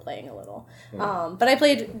be role-playing a little. Mm. But I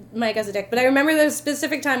played Mike as a dick. But I remember there's a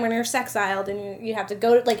specific time when you're sex-iled and you have to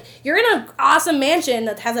go to, like, you're in an awesome mansion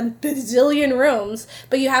that has a bazillion rooms,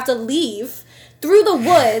 but you have to leave through the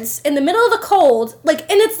woods in the middle of the cold, like,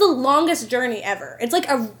 and it's the longest journey ever. It's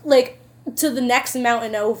like to the next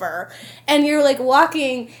mountain over, and you're like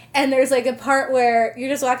walking, and there's like a part where you're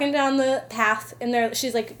just walking down the path, and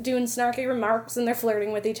she's like doing snarky remarks, and they're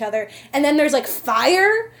flirting with each other, and then there's like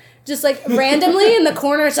fire just like randomly in the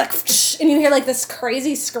corner. It's like, and you hear like this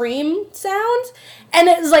crazy scream sound, and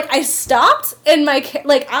it was like I stopped, and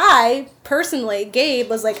I personally, Gabe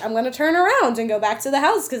was like, I'm gonna turn around and go back to the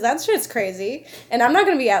house because that shit's crazy, and I'm not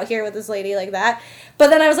gonna be out here with this lady like that. But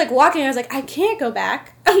then I was like walking, I was like, I can't go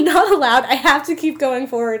back. I'm not allowed. I have to keep going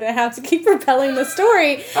forward. I have to keep propelling the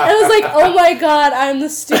story. And I was like, oh my God, I'm the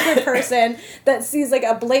stupid person that sees like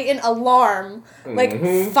a blatant alarm, like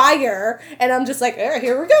fire. And I'm just like,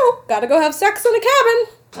 here we go. Gotta go have sex in a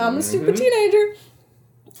cabin. I'm a stupid teenager.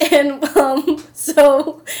 And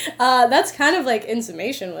so that's kind of like in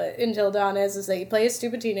summation what Until Dawn is that you play as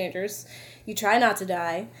stupid teenagers. You try not to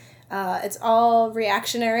die. It's all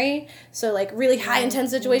reactionary, so like really high intense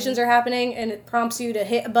situations are happening, and it prompts you to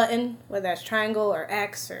hit a button, whether that's triangle or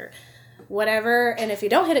X or whatever, and if you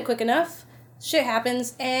don't hit it quick enough, shit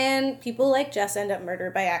happens, and people like Jess end up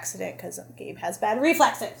murdered by accident because Gabe has bad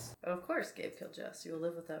reflexes. Of course Gabe killed Jess. You will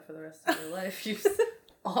live with that for the rest of your life, you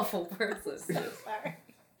awful person. Sorry.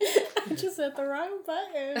 I just hit the wrong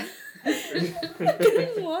button. I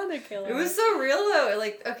didn't want to kill her. It was so real though,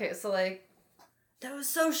 like, okay, so like, that was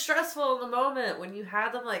so stressful in the moment when you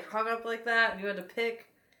had them like hung up like that and you had to pick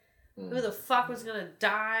who the fuck was gonna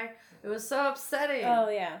die. It was so upsetting. Oh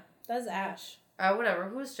yeah, that's Ash. Whatever.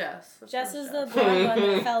 Who's Jess? Jess is the blonde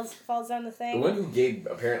one that falls down the thing. The one who Gabe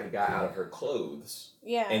apparently got out of her clothes.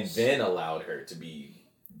 Yeah. And then allowed her to be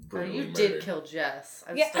brutally you murdered. did kill Jess.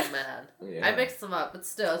 I'm still mad. Yeah. I mixed them up, but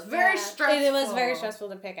still, it's very stressful. It was very stressful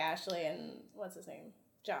to pick Ashley and what's his name?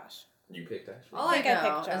 Josh. You picked Ashley? All I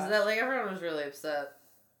know is that like everyone was really upset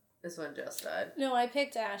is when Jess died. No, I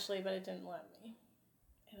picked Ashley, but it didn't let me.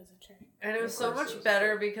 It was a trick. And it was so much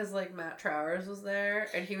better because like Matt Trowers was there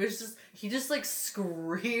and he just like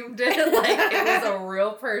screamed it like it was a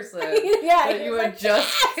real person. Yeah. That you had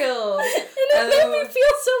just killed. And it made me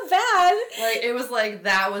feel so bad. Like it was like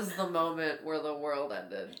that was the moment where the world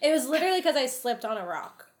ended. It was literally because I slipped on a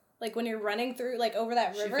rock. Like, when you're running through, like, over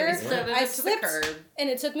that river, I slipped, and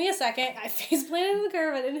it took me a second. I face planted in the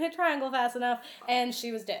curve. I didn't hit triangle fast enough, and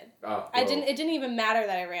she was dead. It didn't even matter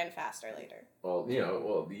that I ran faster later.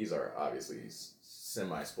 Well, these are obviously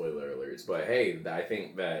semi-spoiler alerts, but hey, I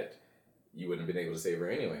think that you wouldn't have been able to save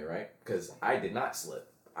her anyway, right? Because I did not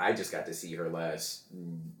slip. I just got to see her last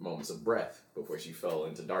moments of breath before she fell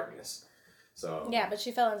into darkness. So yeah, but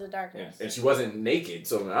she fell into darkness. Yeah. And she wasn't naked,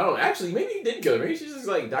 so I don't actually. Maybe he did kill her. Maybe she just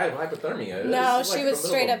like died of hypothermia. No, she was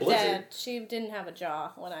straight up dead. She didn't have a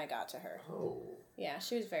jaw when I got to her. Oh. Yeah,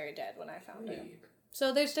 she was very dead when I found her.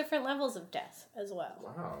 So there's different levels of death as well.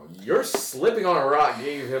 Wow, your slipping on a rock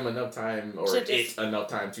gave him enough time, or it enough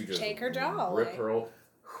time to just take her jaw rip her.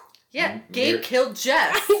 Yeah, Gabe killed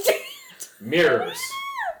Jess. Mirrors.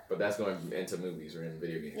 But that's going into movies or in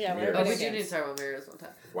video games. Yeah, we do need to talk about mirrors one time.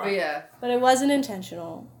 Wow. But yeah. But it wasn't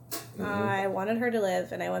intentional. Mm-hmm. I wanted her to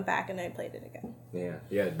live, and I went back and I played it again.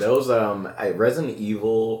 Yeah. Those Resident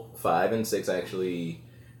Evil 5 and 6 actually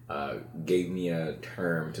gave me a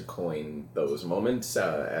term to coin those moments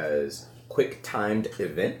as quick timed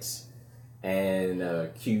events, and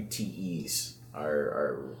QTEs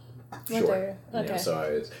are short. Okay. So I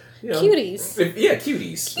was. Cuties.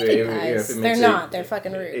 Cuties. They're not. They're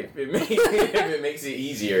fucking rude. If it makes it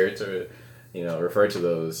easier to, refer to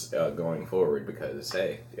those going forward, because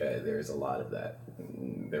hey, there's a lot of that.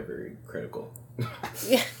 They're very critical.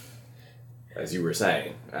 Yeah. As you were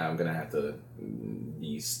saying, I'm gonna have to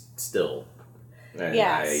be still. And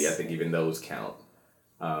yes. I think even those count.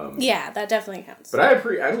 Yeah, that definitely counts. But I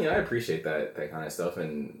appreciate that kind of stuff,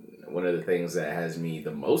 and one of the things that has me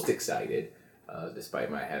the most excited. Despite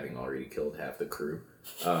my having already killed half the crew,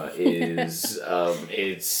 is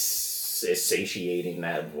it's satiating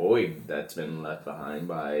that void that's been left behind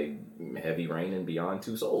by Heavy Rain and Beyond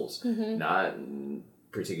Two Souls. Not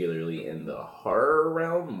particularly in the horror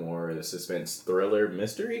realm, more the suspense, thriller,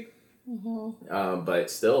 mystery.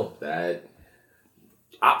 But still, that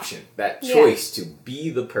option, that choice to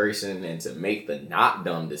be the person and to make the not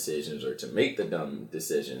dumb decisions or to make the dumb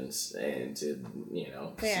decisions and to,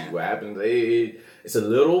 see what happens. It's a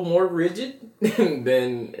little more rigid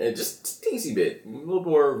than, just a teensy bit, a little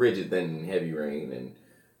more rigid than Heavy Rain and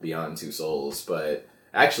Beyond Two Souls. But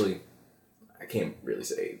actually, I can't really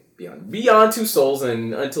say Beyond Two Souls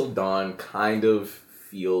and Until Dawn kind of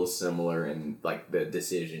feel similar in like the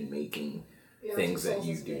decision making things that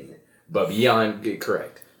you do. But Beyond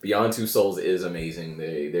Two Souls is amazing.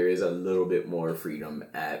 There is a little bit more freedom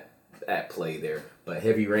at play there. But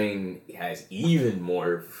Heavy Rain has even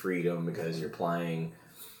more freedom because you're playing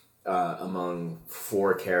among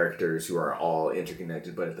 4 characters who are all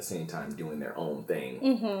interconnected, but at the same time doing their own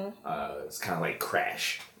thing. It's kind of like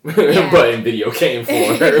Crash, but in video game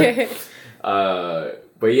form.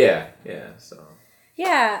 But yeah. So.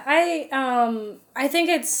 Yeah, I think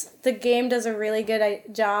the game does a really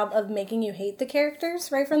good job of making you hate the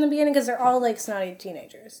characters right from the beginning because they're all like snotty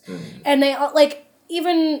teenagers, and they all like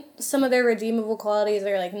even some of their redeemable qualities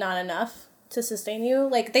are like not enough to sustain you.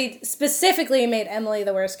 Like they specifically made Emily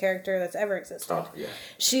the worst character that's ever existed. Oh yeah,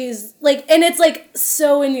 she's like, and it's like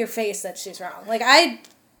so in your face that she's wrong. Like I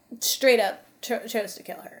straight up chose to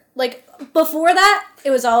kill her. Like, before that,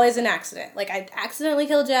 it was always an accident. Like, I accidentally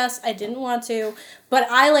killed Jess. I didn't want to. But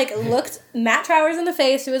I, like, looked Matt Towers in the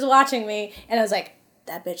face, who was watching me, and I was like,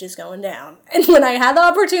 that bitch is going down. And when I had the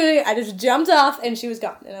opportunity, I just jumped off, and she was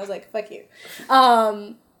gone. And I was like, fuck you.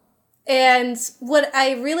 And what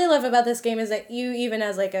I really love about this game is that you, even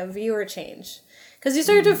as, like, a viewer, change. Because you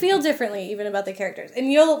start to feel differently, even about the characters.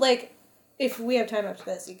 And you'll, like, if we have time after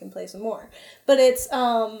this, you can play some more. But it's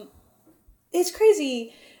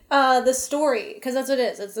crazy... the story, because that's what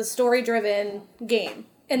it is. It's a story-driven game.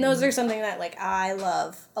 And those are something that, like, I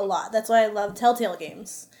love a lot. That's why I love Telltale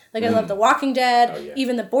games. Like, I love The Walking Dead,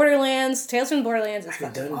 even the Borderlands. Tales from the Borderlands is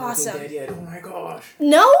fucking awesome. Walking Dead yet. Oh my gosh.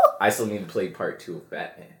 No? I still need to play part 2 of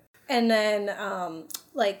Batman. And then,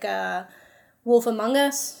 Wolf Among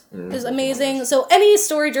Us is amazing. So any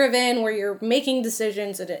story-driven where you're making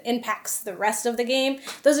decisions and it impacts the rest of the game,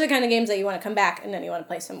 those are the kind of games that you want to come back and then you want to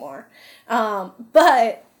play some more.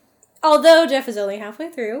 But... although Jeff is only halfway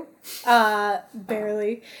through,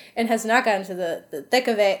 barely, and has not gotten to the thick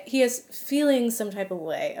of it, he is feeling some type of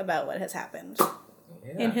way about what has happened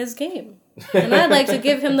in his game. And I'd like to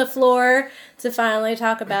give him the floor to finally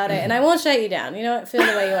talk about it. And I won't shut you down. You know what? Feel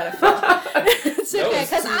the way you want to feel. It's okay,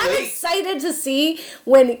 because I'm excited to see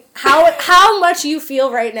how much you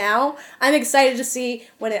feel right now. I'm excited to see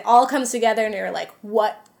when it all comes together and you're like,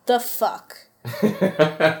 what the fuck?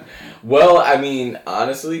 Well, I mean,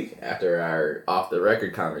 honestly, after our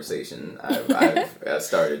off-the-record conversation, I've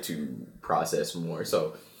started to process more,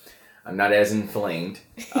 so I'm not as inflamed.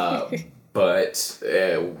 But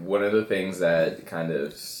one of the things that kind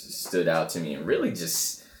of stood out to me and really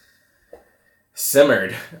just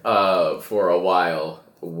simmered for a while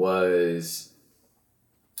was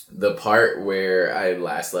the part where I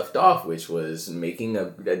last left off, which was making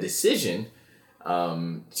a decision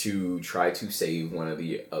to try to save one of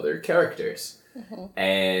the other characters.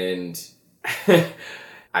 And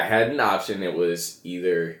I had an option. It was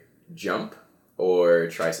either jump or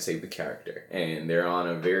try to save the character. And they're on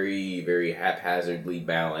a very, very haphazardly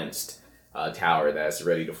balanced tower that's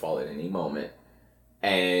ready to fall at any moment.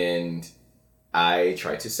 And I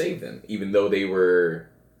tried to save them, even though they were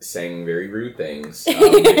saying very rude things.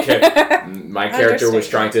 My character was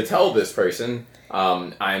trying to tell this person,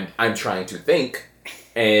 I'm trying to think,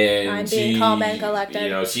 and I'm being calm and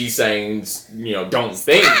collected. She's saying, don't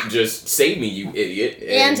think, just save me, you idiot.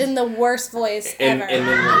 And in the worst voice ever. Oh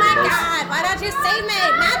my God, why don't you save me?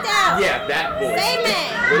 Not that. Yeah, that voice. Save me.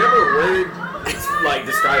 Whatever word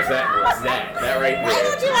describes that voice, that right there. Why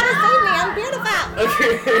don't you want to save me? I'm beautiful.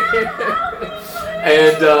 Okay.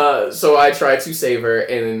 And so I try to save her,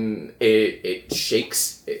 and it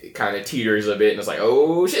shakes. It kind of teeters a bit, and it's like,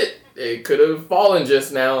 oh shit, it could have fallen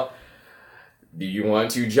just now. Do you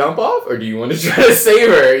want to jump off, or do you want to try to save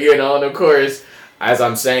her? And of course, as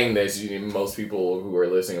I'm saying this, most people who are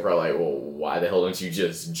listening are probably like, well, why the hell don't you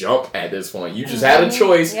just jump at this point? You just had a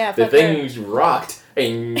choice. Yeah, the thing's rocked,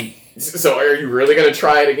 and so are you really going to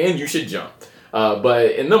try it again? You should jump.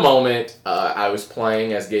 But in the moment, I was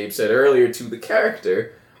playing, as Gabe said earlier, to the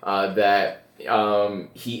character that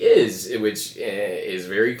he is, which is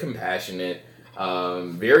very compassionate,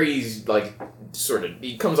 very,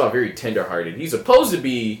 he comes off very tender-hearted. He's supposed to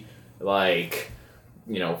be like,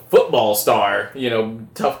 football star,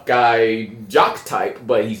 tough guy, jock type,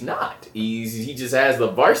 but he's not. He just has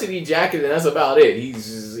the varsity jacket, and that's about it. He's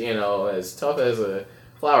just, as tough as a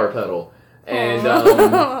flower petal. And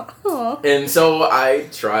and so I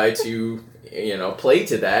try to, play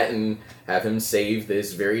to that and have him save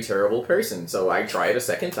this very terrible person. So I try it a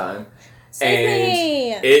second time.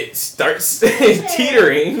 And it starts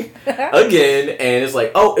teetering again, and it's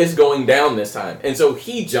like, oh, it's going down this time. And so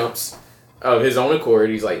he jumps of his own accord.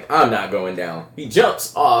 He's like, I'm not going down. He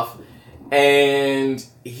jumps off, and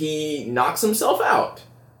he knocks himself out.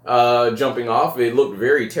 Jumping off, it looked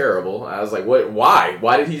very terrible. I was like, what? Why?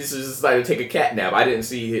 Why did he just decide to take a cat nap? I didn't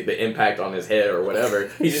see the impact on his head or whatever.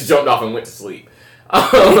 He just jumped off and went to sleep. I'm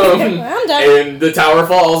done. And the tower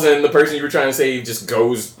falls, and the person you were trying to save just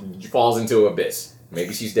falls into an abyss.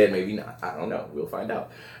 Maybe she's dead, maybe not. I don't know. We'll find out.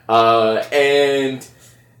 And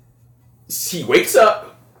he wakes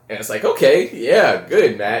up, and it's like, okay, yeah,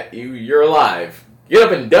 good, Matt. You're alive. Get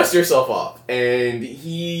up and dust yourself off. And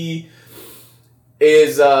he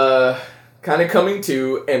is kind of coming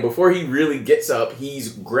to, and before he really gets up, he's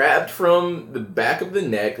grabbed from the back of the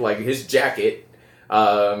neck, like his jacket,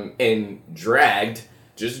 and dragged,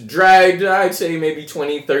 I'd say maybe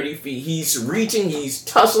 20, 30 feet. He's reaching, he's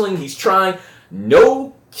tussling, he's trying.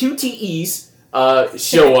 No QTEs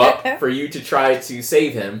show up for you to try to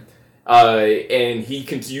save him. And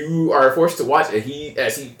you are forced to watch it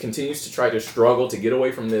as he continues to try to struggle to get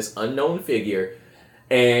away from this unknown figure.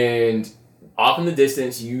 And off in the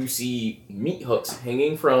distance, you see meat hooks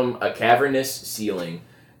hanging from a cavernous ceiling.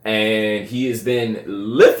 And he has been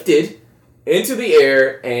lifted into the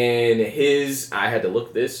air, and I had to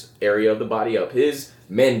look this area of the body up, his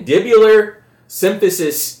mandibular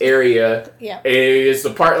symphysis area is the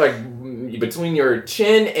part like between your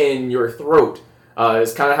chin and your throat.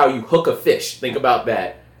 It's kind of how you hook a fish. Think about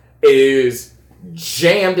that. Is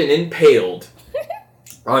jammed and impaled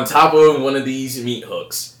on top of one of these meat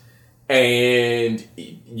hooks. And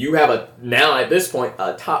you have now at this point,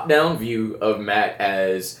 a top-down view of Matt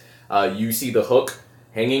as you see the hook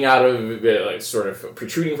hanging out of, sort of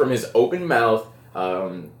protruding from his open mouth.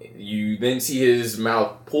 You then see his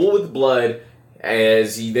mouth pool with blood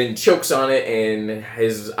as he then chokes on it, and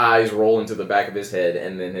his eyes roll into the back of his head,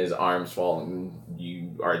 and then his arms fall, and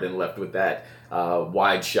you are then left with that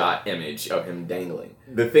wide shot image of him dangling.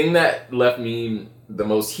 The thing that left me the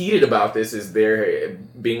most heated about this is there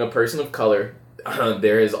being a person of color,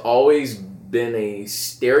 there has always been a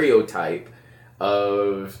stereotype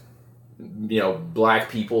of black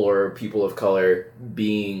people or people of color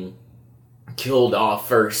being killed off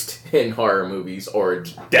first in horror movies, or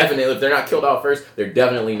definitely if they're not killed off first, they're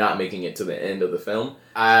definitely not making it to the end of the film.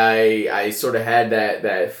 I sort of had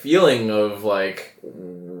that feeling of like,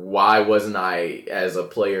 why wasn't I as a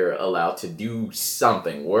player allowed to do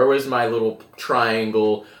something? Where was my little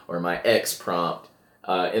triangle or my X prompt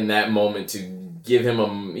in that moment to give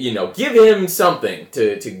him something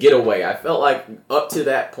to get away? I felt like up to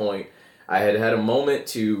that point I had a moment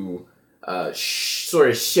to sort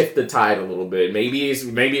of shift the tide a little bit. Maybe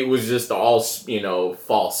it was just all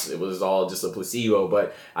false. It was all just a placebo.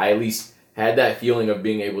 But I at least had that feeling of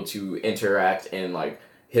being able to interact and like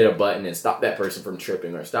hit a button and stop that person from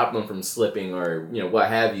tripping or stop them from slipping or what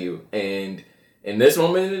have you. And in this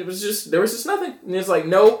moment, there was just nothing. And it's like,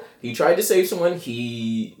 no, he tried to save someone.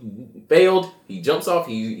 He failed. He jumps off.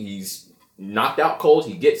 He's knocked out cold.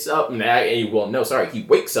 He gets up. He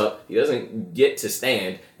wakes up. He doesn't get to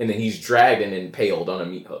stand. And then he's dragged and impaled on a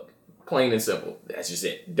meat hook. Plain and simple. That's just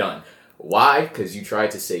it. Done. Why? Because you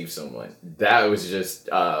tried to save someone. That was just,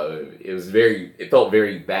 it felt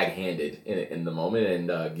very bag-handed in the moment.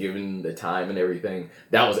 And given the time and everything,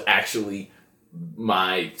 that was actually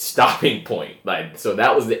my stopping point. So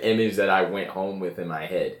that was the image that I went home with in my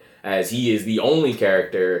head, as he is the only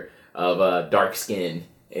character of dark skin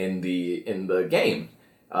in the game.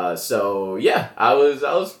 So yeah, I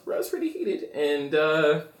was pretty heated, and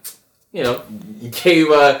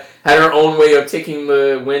had her own way of taking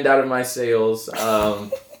the wind out of my sails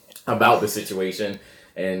about the situation,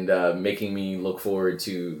 and making me look forward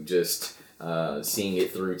to just seeing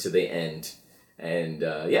it through to the end. And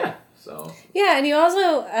so yeah, and you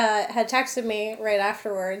also had texted me right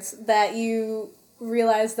afterwards that you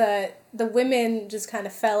realized that the women just kind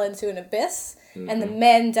of fell into an abyss. Mm-hmm. And the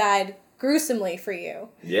men died gruesomely for you.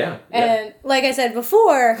 Yeah. And like I said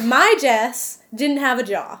before, my Jess didn't have a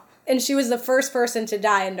jaw. And she was the first person to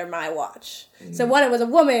die under my watch. Mm-hmm. So one, it was a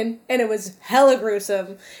woman, and it was hella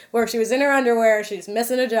gruesome, where she was in her underwear, she's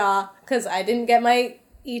missing a jaw, because I didn't get my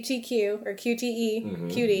ETQ, or QTE,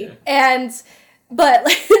 cutie. Yeah.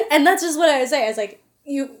 And that's just what I would say. I was like,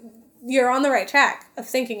 you're on the right track of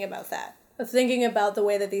thinking about that, of thinking about the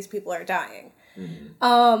way that these people are dying.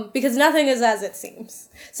 Mm-hmm. Because nothing is as it seems.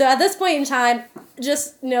 So at this point in time,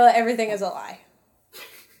 just know that everything is a lie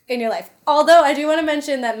in your life. Although I do want to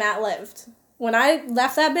mention that Matt lived. When I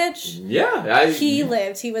left that bitch, he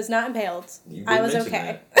lived. He was not impaled. I was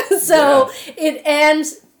okay. So and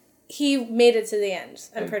he made it to the end,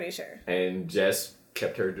 I'm pretty sure. And Jess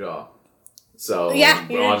kept her jaw. So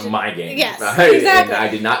on my game. Yes, exactly. I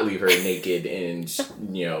did not leave her naked and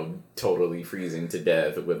totally freezing to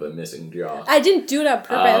death with a missing jaw. I didn't do it on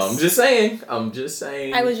purpose. I'm just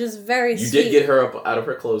saying. I was just very sweet. You did get her up out of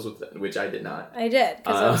her clothes, which I did not. I did,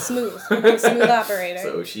 because I'm smooth. I'm a smooth operator.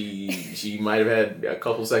 So she might have had a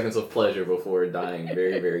couple seconds of pleasure before dying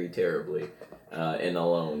very, very terribly and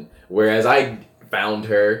alone. Whereas I found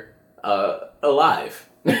her alive.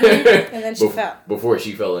 Mm-hmm. And then she fell. Before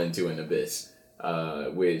she fell into an abyss.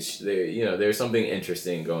 Which there's something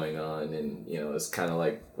interesting going on, and it's kind of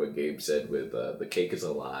like what Gabe said with the cake is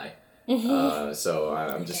a lie. Mm-hmm. So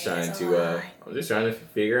I'm just trying to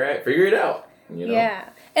figure it out. Yeah,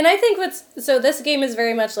 and I think this game is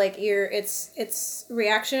very much like it's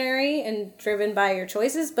reactionary and driven by your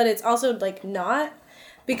choices, but it's also like not,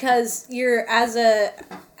 because you're as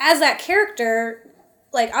that character.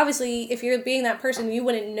 Like, obviously, if you're being that person, you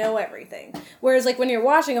wouldn't know everything. Whereas, like, when you're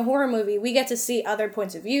watching a horror movie, we get to see other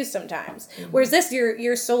points of view sometimes. Mm-hmm. Whereas this,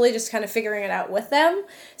 you're solely just kind of figuring it out with them.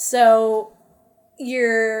 So,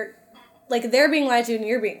 you're, like, they're being lied to and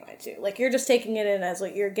you're being lied to. Like, you're just taking it in as,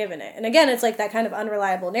 like, you're given it. And again, it's, like, that kind of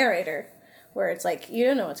unreliable narrator. Where it's like, you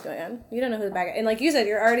don't know what's going on. You don't know who the bad guy is. And like you said,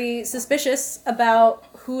 you're already suspicious about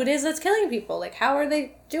who it is that's killing people. Like, how are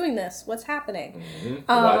they doing this? What's happening? Mm-hmm.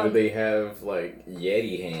 Why do they have, like,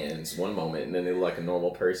 Yeti hands one moment and then they look like a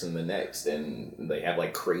normal person the next? And they have,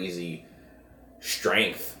 like, crazy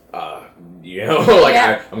strength. I'm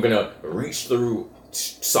going to reach through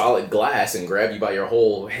solid glass and grab you by your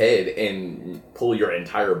whole head and pull your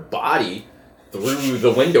entire body through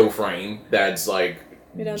the window frame that's, like...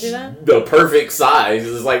 You don't do that? The perfect size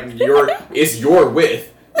is like it's your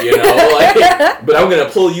width, like, but I'm gonna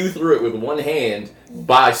pull you through it with one hand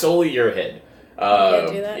by solely your head.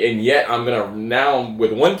 Can't do that. And yet I'm gonna now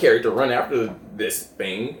with one character run after this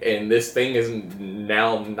thing, and this thing is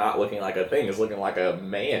now not looking like a thing; it's looking like a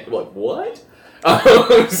man. Like, what?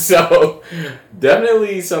 So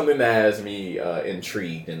definitely something that has me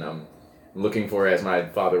intrigued, and I'm looking for, as my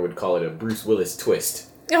father would call it, a Bruce Willis twist.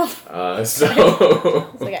 Oh. It's like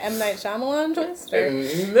an M. Night Shyamalan twist? Or?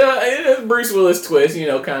 No, it is Bruce Willis twist,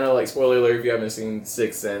 kind of like, spoiler alert if you haven't seen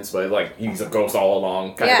Sixth Sense, but like he's a ghost all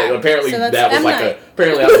along kind of thing. Apparently that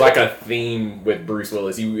was like a theme with Bruce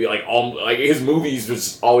Willis. He like his movies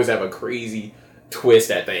just always have a crazy twist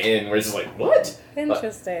at the end where it's just like, what?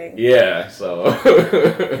 Interesting. Yeah, so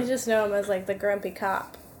I just know him as like the grumpy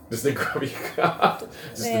cop. Just the grumpy cop?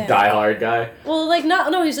 Just the die-hard guy? Well, like,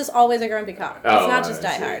 no, he's just always a grumpy cop. It's not just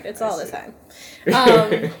die-hard. It's all the time.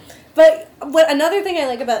 But another thing I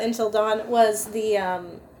like about Until Dawn was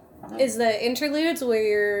is the interludes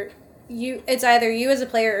where it's either you as a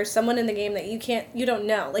player or someone in the game that you don't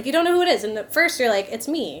know. Like, you don't know who it is. And at first you're like, it's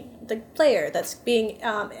me, the player, that's being,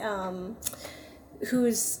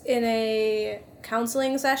 who's in a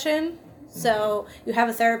counseling session. So you have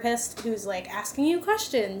a therapist who's like asking you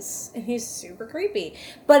questions, and he's super creepy.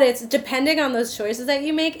 But it's depending on those choices that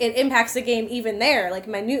you make, it impacts the game even there, like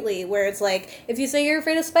minutely, where it's like, if you say you're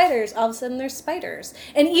afraid of spiders, all of a sudden there's spiders.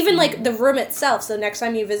 And even like the room itself, so next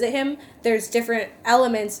time you visit him, there's different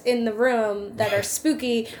elements in the room that are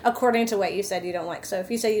spooky according to what you said you don't like. So if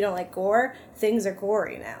you say you don't like gore, things are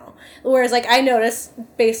gory now. Whereas like I noticed,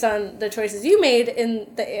 based on the choices you made in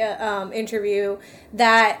the interview,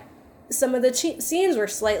 that some of the scenes were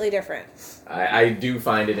slightly different. I do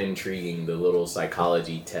find it intriguing, the little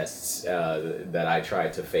psychology tests that I try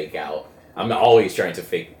to fake out. I'm always trying to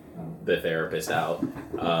fake the therapist out.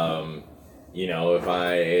 If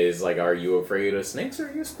it's like, are you afraid of snakes or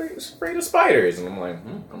are you afraid of spiders? And I'm like,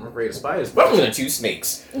 I'm afraid of spiders, but I'm going to choose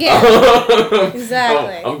snakes. Yeah,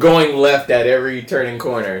 exactly. I'm going left at every turning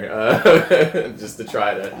corner just to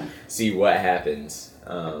try to see what happens.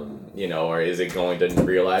 Or is it going to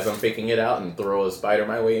realize I'm faking it out and throw a spider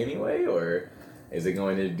my way anyway? Or is it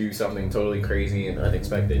going to do something totally crazy and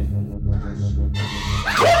unexpected? There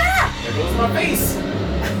goes my face!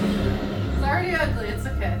 It's already ugly, it's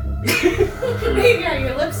okay. Yeah,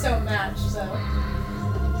 your lips don't match, so.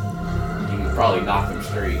 You can probably knock them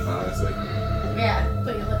straight, honestly. Yeah,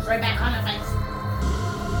 put your lips right back on your face.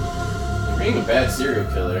 You're being a bad serial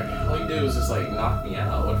killer. All you did was just knock me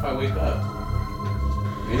out. What if I wake up?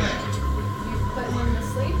 Yeah. You put him to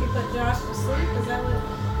sleep? You put Josh to sleep? Is that what?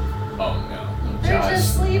 They're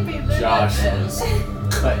just sleeping. They're Josh not dead. was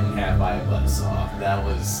cut in half by a buzzsaw. That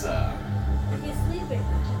was, He's sleeping.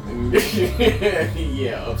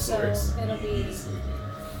 yeah, of So sorts. it'll be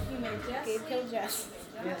Gabe killed Jess.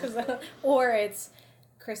 Or it's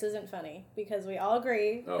Chris isn't funny, because we all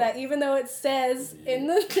agree that even though it says in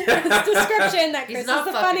the description that Chris is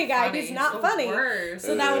the funny guy, he's not funny. Worst.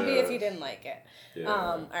 So that would be if you didn't like it. Yeah.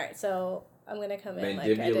 All right, so I'm gonna come in like I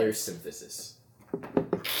Mandibular did. symphysis.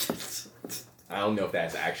 I don't know if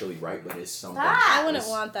that's actually right, but it's something. I wouldn't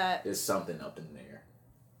want that. There's something up in there.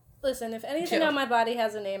 Listen, if anything on my body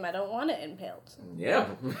has a name, I don't want it impaled. Yeah,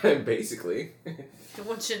 basically.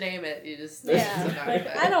 Once you name it, you just Yeah, like,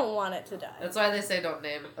 I don't want it to die. That's why they say don't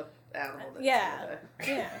name an animal. Yeah.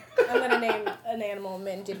 I'm gonna name an animal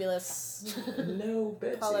Mandibulus. No,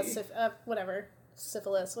 Betsy. Whatever.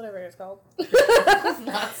 Syphilis, whatever it's called.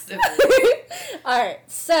 Not syphilis. Alright,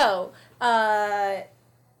 so,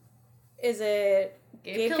 is it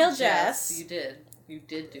Gabe killed Jess? You did. You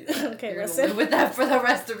did do that. Okay, You're listen. gonna live with that for the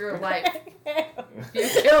rest of your life. You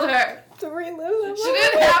killed her. To relive that. She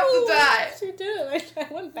didn't have to die. She did. I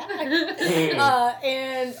went back.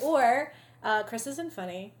 Or Chris isn't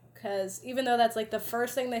funny, because even though that's like the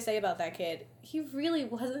first thing they say about that kid, he really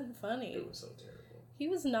wasn't funny. It was so terrible. He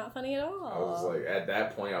was not funny at all. I was like, at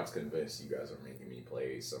that point, I was convinced you guys were making me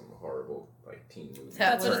play some horrible, like, teen movie.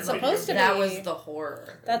 That's what it's supposed to be. That was the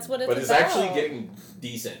horror. That's what it's But it's about. actually getting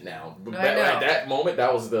decent now. But I know. at that moment,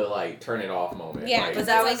 that was the, like, turn it off moment. Yeah, like, But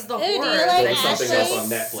that It's was the like, "Ooh, do horror. you like There's something Ashley?" else on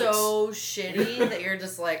Netflix. So shitty that you're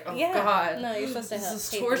just like, oh god. No, you're supposed to This is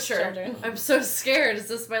hate these torture. children. I'm so scared. Is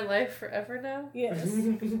this my life forever now? Yes.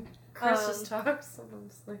 Chris just talks and I'm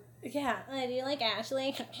just like, Yeah. Do you like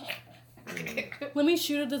Ashley? Let me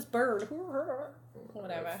shoot at this bird. Whatever.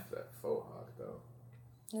 That faux hawk, though.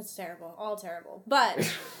 It's terrible. All terrible. But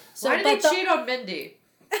why did he cheat on Mindy?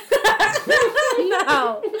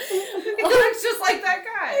 No. He looks just like that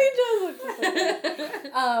guy. He does look just like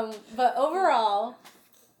that. But overall,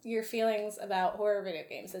 your feelings about horror video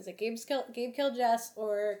games. Is it Gabe killed Jess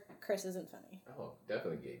or Chris isn't funny? Oh,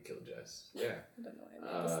 definitely Gabe killed Jess. Yeah. I don't know why I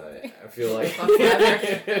made this. I feel like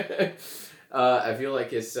I feel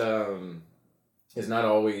like it's not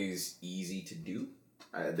always easy to do.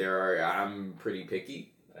 I'm pretty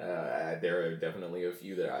picky. There are definitely a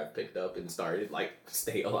few that I've picked up and started, like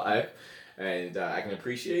Stay Alive, and I can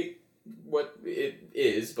appreciate what it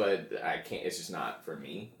is, but I can't. It's just not for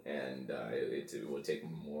me, and it will take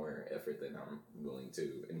more effort than I'm willing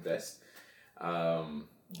to invest.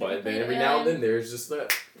 But then every now and then there's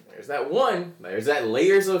that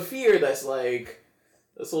layers of fear that's like,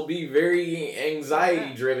 this will be very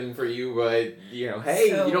anxiety driven for you, but you know, hey,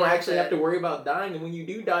 So you don't actually have to worry about dying, and when you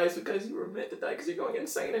do die, it's because you were meant to die because you're going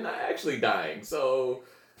insane and not actually dying. So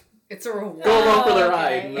It's a reward. go along for the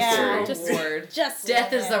ride. Okay, in the yeah, story. Just- reward. Just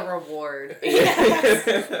Death love is it. a reward.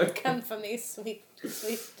 Yes. Come from me, sweet,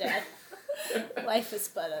 sweet death. Life is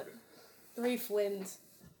but a brief wind.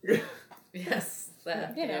 Yes.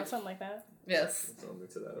 That. You know, something like that. Yes. Something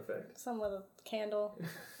to that effect. Some with a candle.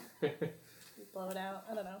 You blow it out.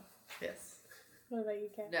 I don't know. Yes. What about you,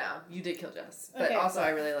 Kat? No, you did kill Jess. But Okay, also, but- I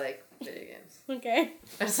really like video games. Okay.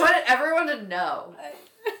 I just wanted everyone to know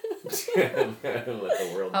Let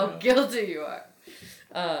the world how know. guilty you are.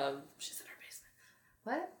 She's in her basement.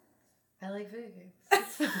 What? I like video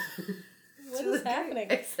games. What is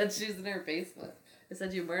happening? I said she's in her basement. I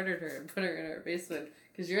said you murdered her and put her in her basement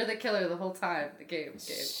because you're the killer the whole time. The game.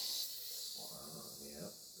 Yep.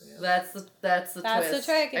 That's the That's twist. the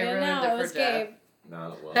trick. You I didn't ruined know. it It for was Jeff. Gabe.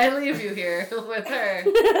 No, well. I leave you here with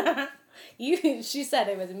her. She said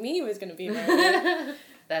it was me who was going to be murdered.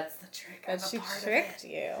 That's the trick. I'm And a she part of tricked it.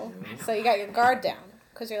 you. So you got your guard down.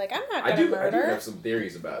 Because you're like, I'm not going to I do murder. have some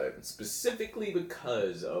theories about it, specifically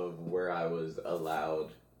because of where I was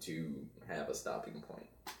allowed to have a stopping point.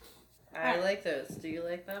 I like those. Do you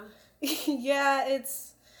like them? Yeah,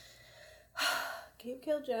 it's... Gabe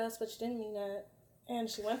killed Jess, but she didn't mean it. And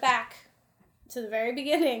she went back to the very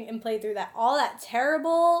beginning and played through all that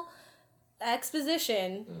terrible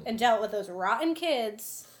exposition and dealt with those rotten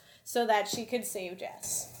kids so that she could save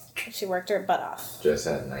Jess. She worked her butt off. Just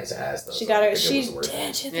had a nice ass though. She so got I her. think it She was worth it.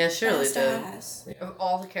 did. She had Yeah, the Shirley best did. ass. Of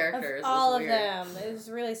all the characters. Of all it's of weird. them. It was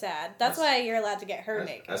really sad. That's why you're allowed to get her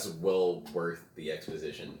naked. That's well worth the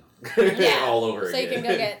exposition. Yeah. All over So again. you can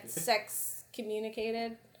go get sex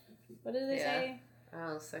communicated. What did they Yeah. say?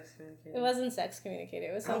 Oh, sex communication. It wasn't sex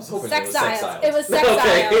communicated. It was I some was hoping sex it was sex aisles. It was sex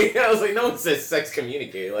okay. aisles. I was like, no one says sex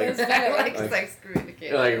communicated. Like, It was I very- like Like- sex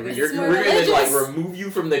communication. like It's we're more gonna like religious. remove you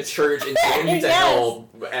from the church and send you to Yes. hell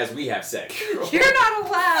as we have sex. You're not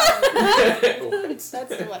allowed. That's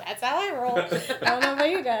how I roll. I don't know about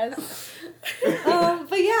you guys.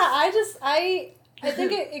 But yeah, I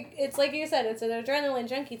think it's like you said, it's an adrenaline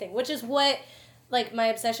junkie thing, which is what like my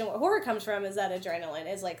obsession with horror comes from, is that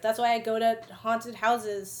adrenaline. Is like, that's why I go to haunted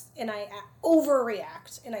houses and I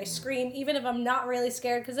overreact and I scream even if I'm not really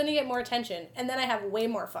scared, because then you get more attention and then I have way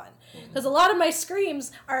more fun. Because a lot of my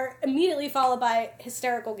screams are immediately followed by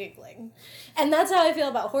hysterical giggling. And that's how I feel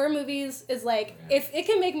about horror movies, is like, if it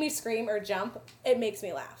can make me scream or jump, it makes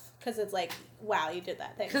me laugh. Because it's like, wow, you did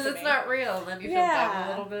that thing. Because it's not real, then you feel dumb a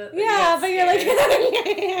little bit. Yeah, but you're like,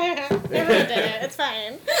 never did it. It's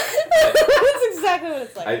fine. That's exactly what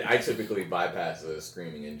it's like. I typically bypass the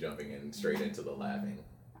screaming and jumping and straight into the laughing.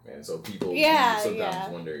 And so people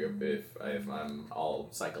sometimes wonder if I'm all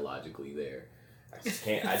psychologically there. I just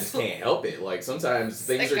can't help it. Like, sometimes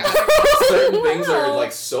certain things are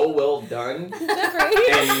like so well done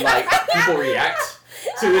and like people react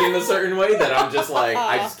to it in a certain way that I'm just like,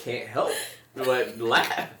 I just can't help but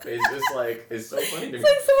laugh. It's just like, it's so funny to me. It's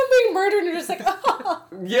like someone being murdered and you're just like, oh,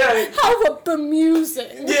 yeah. how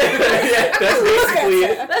bemusing. Yeah, that's basically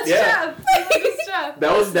it. That's Jeff.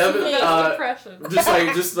 That was definitely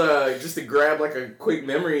just to grab like a quick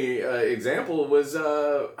memory example was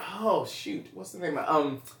what's the name?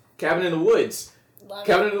 Cabin in the Woods.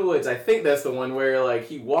 Cabin in the Woods. I think that's the one where like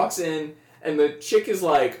he walks in and the chick is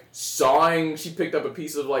like sawing. She picked up a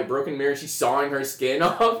piece of like broken mirror. She's sawing her skin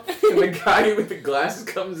off, and the guy with the glasses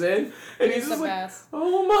comes in, and he's just like,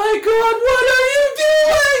 "Oh my God, what are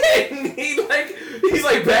you doing?" And he's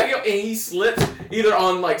like backing up, and he slips either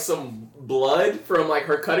on like some blood from like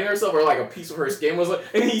her cutting herself, or like a piece of her skin was like,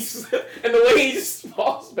 and he slipped, and the way he just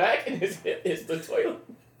falls back and his hip hits the toilet.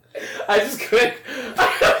 I just couldn't.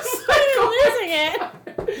 I was like, losing it.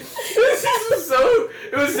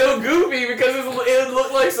 It was so goofy because it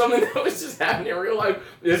looked like something that was just happening in real life.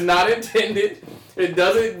 It's not intended. It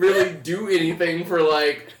doesn't really do anything for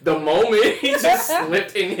like the moment. He just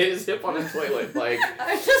slipped and hit his hip on the toilet. Like,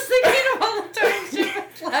 I'm just thinking of all the times you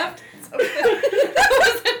laughed at something that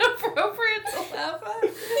was inappropriate to laugh at. Yeah,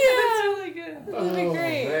 it's really good. That'd be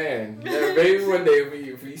great. Man, yeah, maybe one day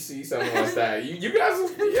if we see something like that, you guys will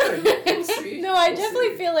see. No, I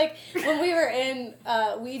definitely feel like when we were in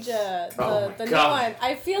Ouija, the new one,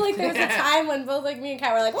 I feel like there was a time when both like me and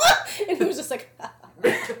Kai were like, what? And he was just like,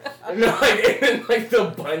 no, like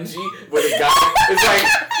the bungee where the guy is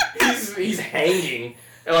like he's hanging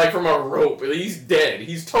and like from a rope. He's dead.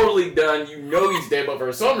 He's totally done. You know he's dead, but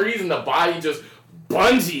for some reason the body just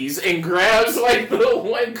bungees and grabs like the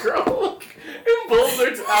one girl and pulls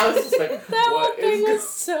her to us. It's like, that what whole thing was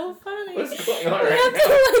so funny. What's going on I have to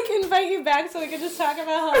like invite you back so we can just talk about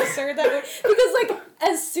how absurd that was. Because like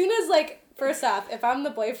as soon as like, first off, if I'm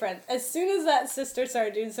the boyfriend, as soon as that sister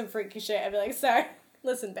started doing some freaky shit, I'd be like, sorry.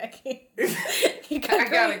 Listen, Becky, you got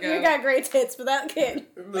great tits, but that kid,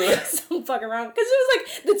 don't fuck around. Because it was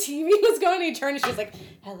like, the TV was going, and he turned, and she was like,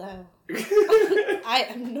 hello. I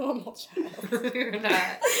am normal, child. You're not.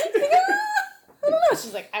 I don't know.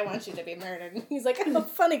 She's like, I want you to be murdered. And he's like, I'm a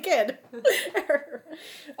funny kid.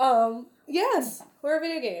 Yes, horror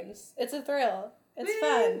video games. It's a thrill. It's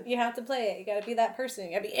fun. You have to play it. You gotta be that person.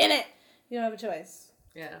 You gotta be in it. You don't have a choice.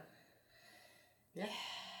 Yeah.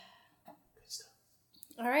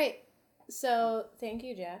 All right. So, thank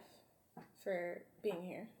you, Jeff, for being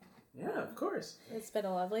here. Yeah, of course. It's been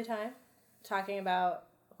a lovely time talking about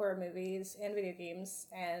horror movies and video games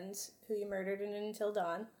and who you murdered in Until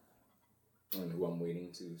Dawn. And who I'm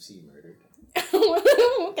waiting to see murdered.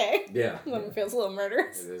 Okay. Yeah. That one feels a little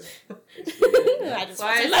murderous. It is. I just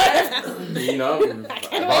want to you know,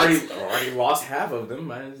 I've already lost half of them.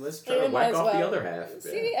 Let's try to whack off the other half.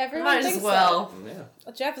 See, everyone might thinks as well. So.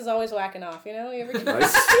 Yeah. Jeff is always whacking off, you know? You ever Nice.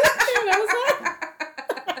 you notice that?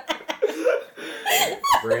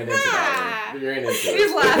 We're into that one. You're into it.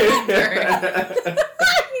 He's laughing.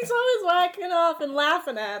 He's always whacking off and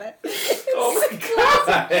laughing at it. Oh my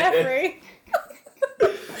God. Jeffrey.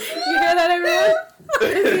 You hear that, everyone?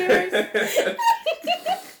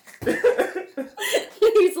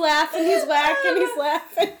 He's laughing, he's whacking, he's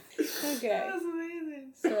laughing. Okay. That was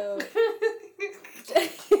amazing. So.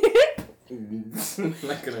 I'm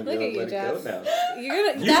not gonna Look at you, let Jeff. it go now.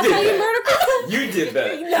 That's how you murder people? You did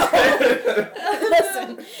that. No. Listen,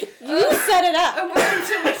 you set it up. I'm wearing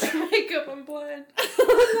too much makeup. I'm blind.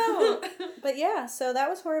 No. But yeah, so that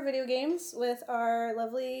was horror video games with our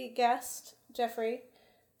lovely guest, Jeffrey.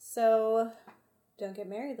 So, don't get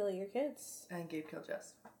married, they'll eat your kids. And Gabe killed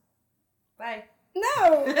Jess. Bye.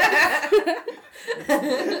 No!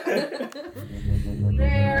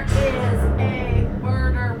 There is a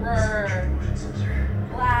murderer.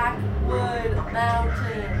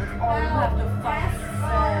 have to fuck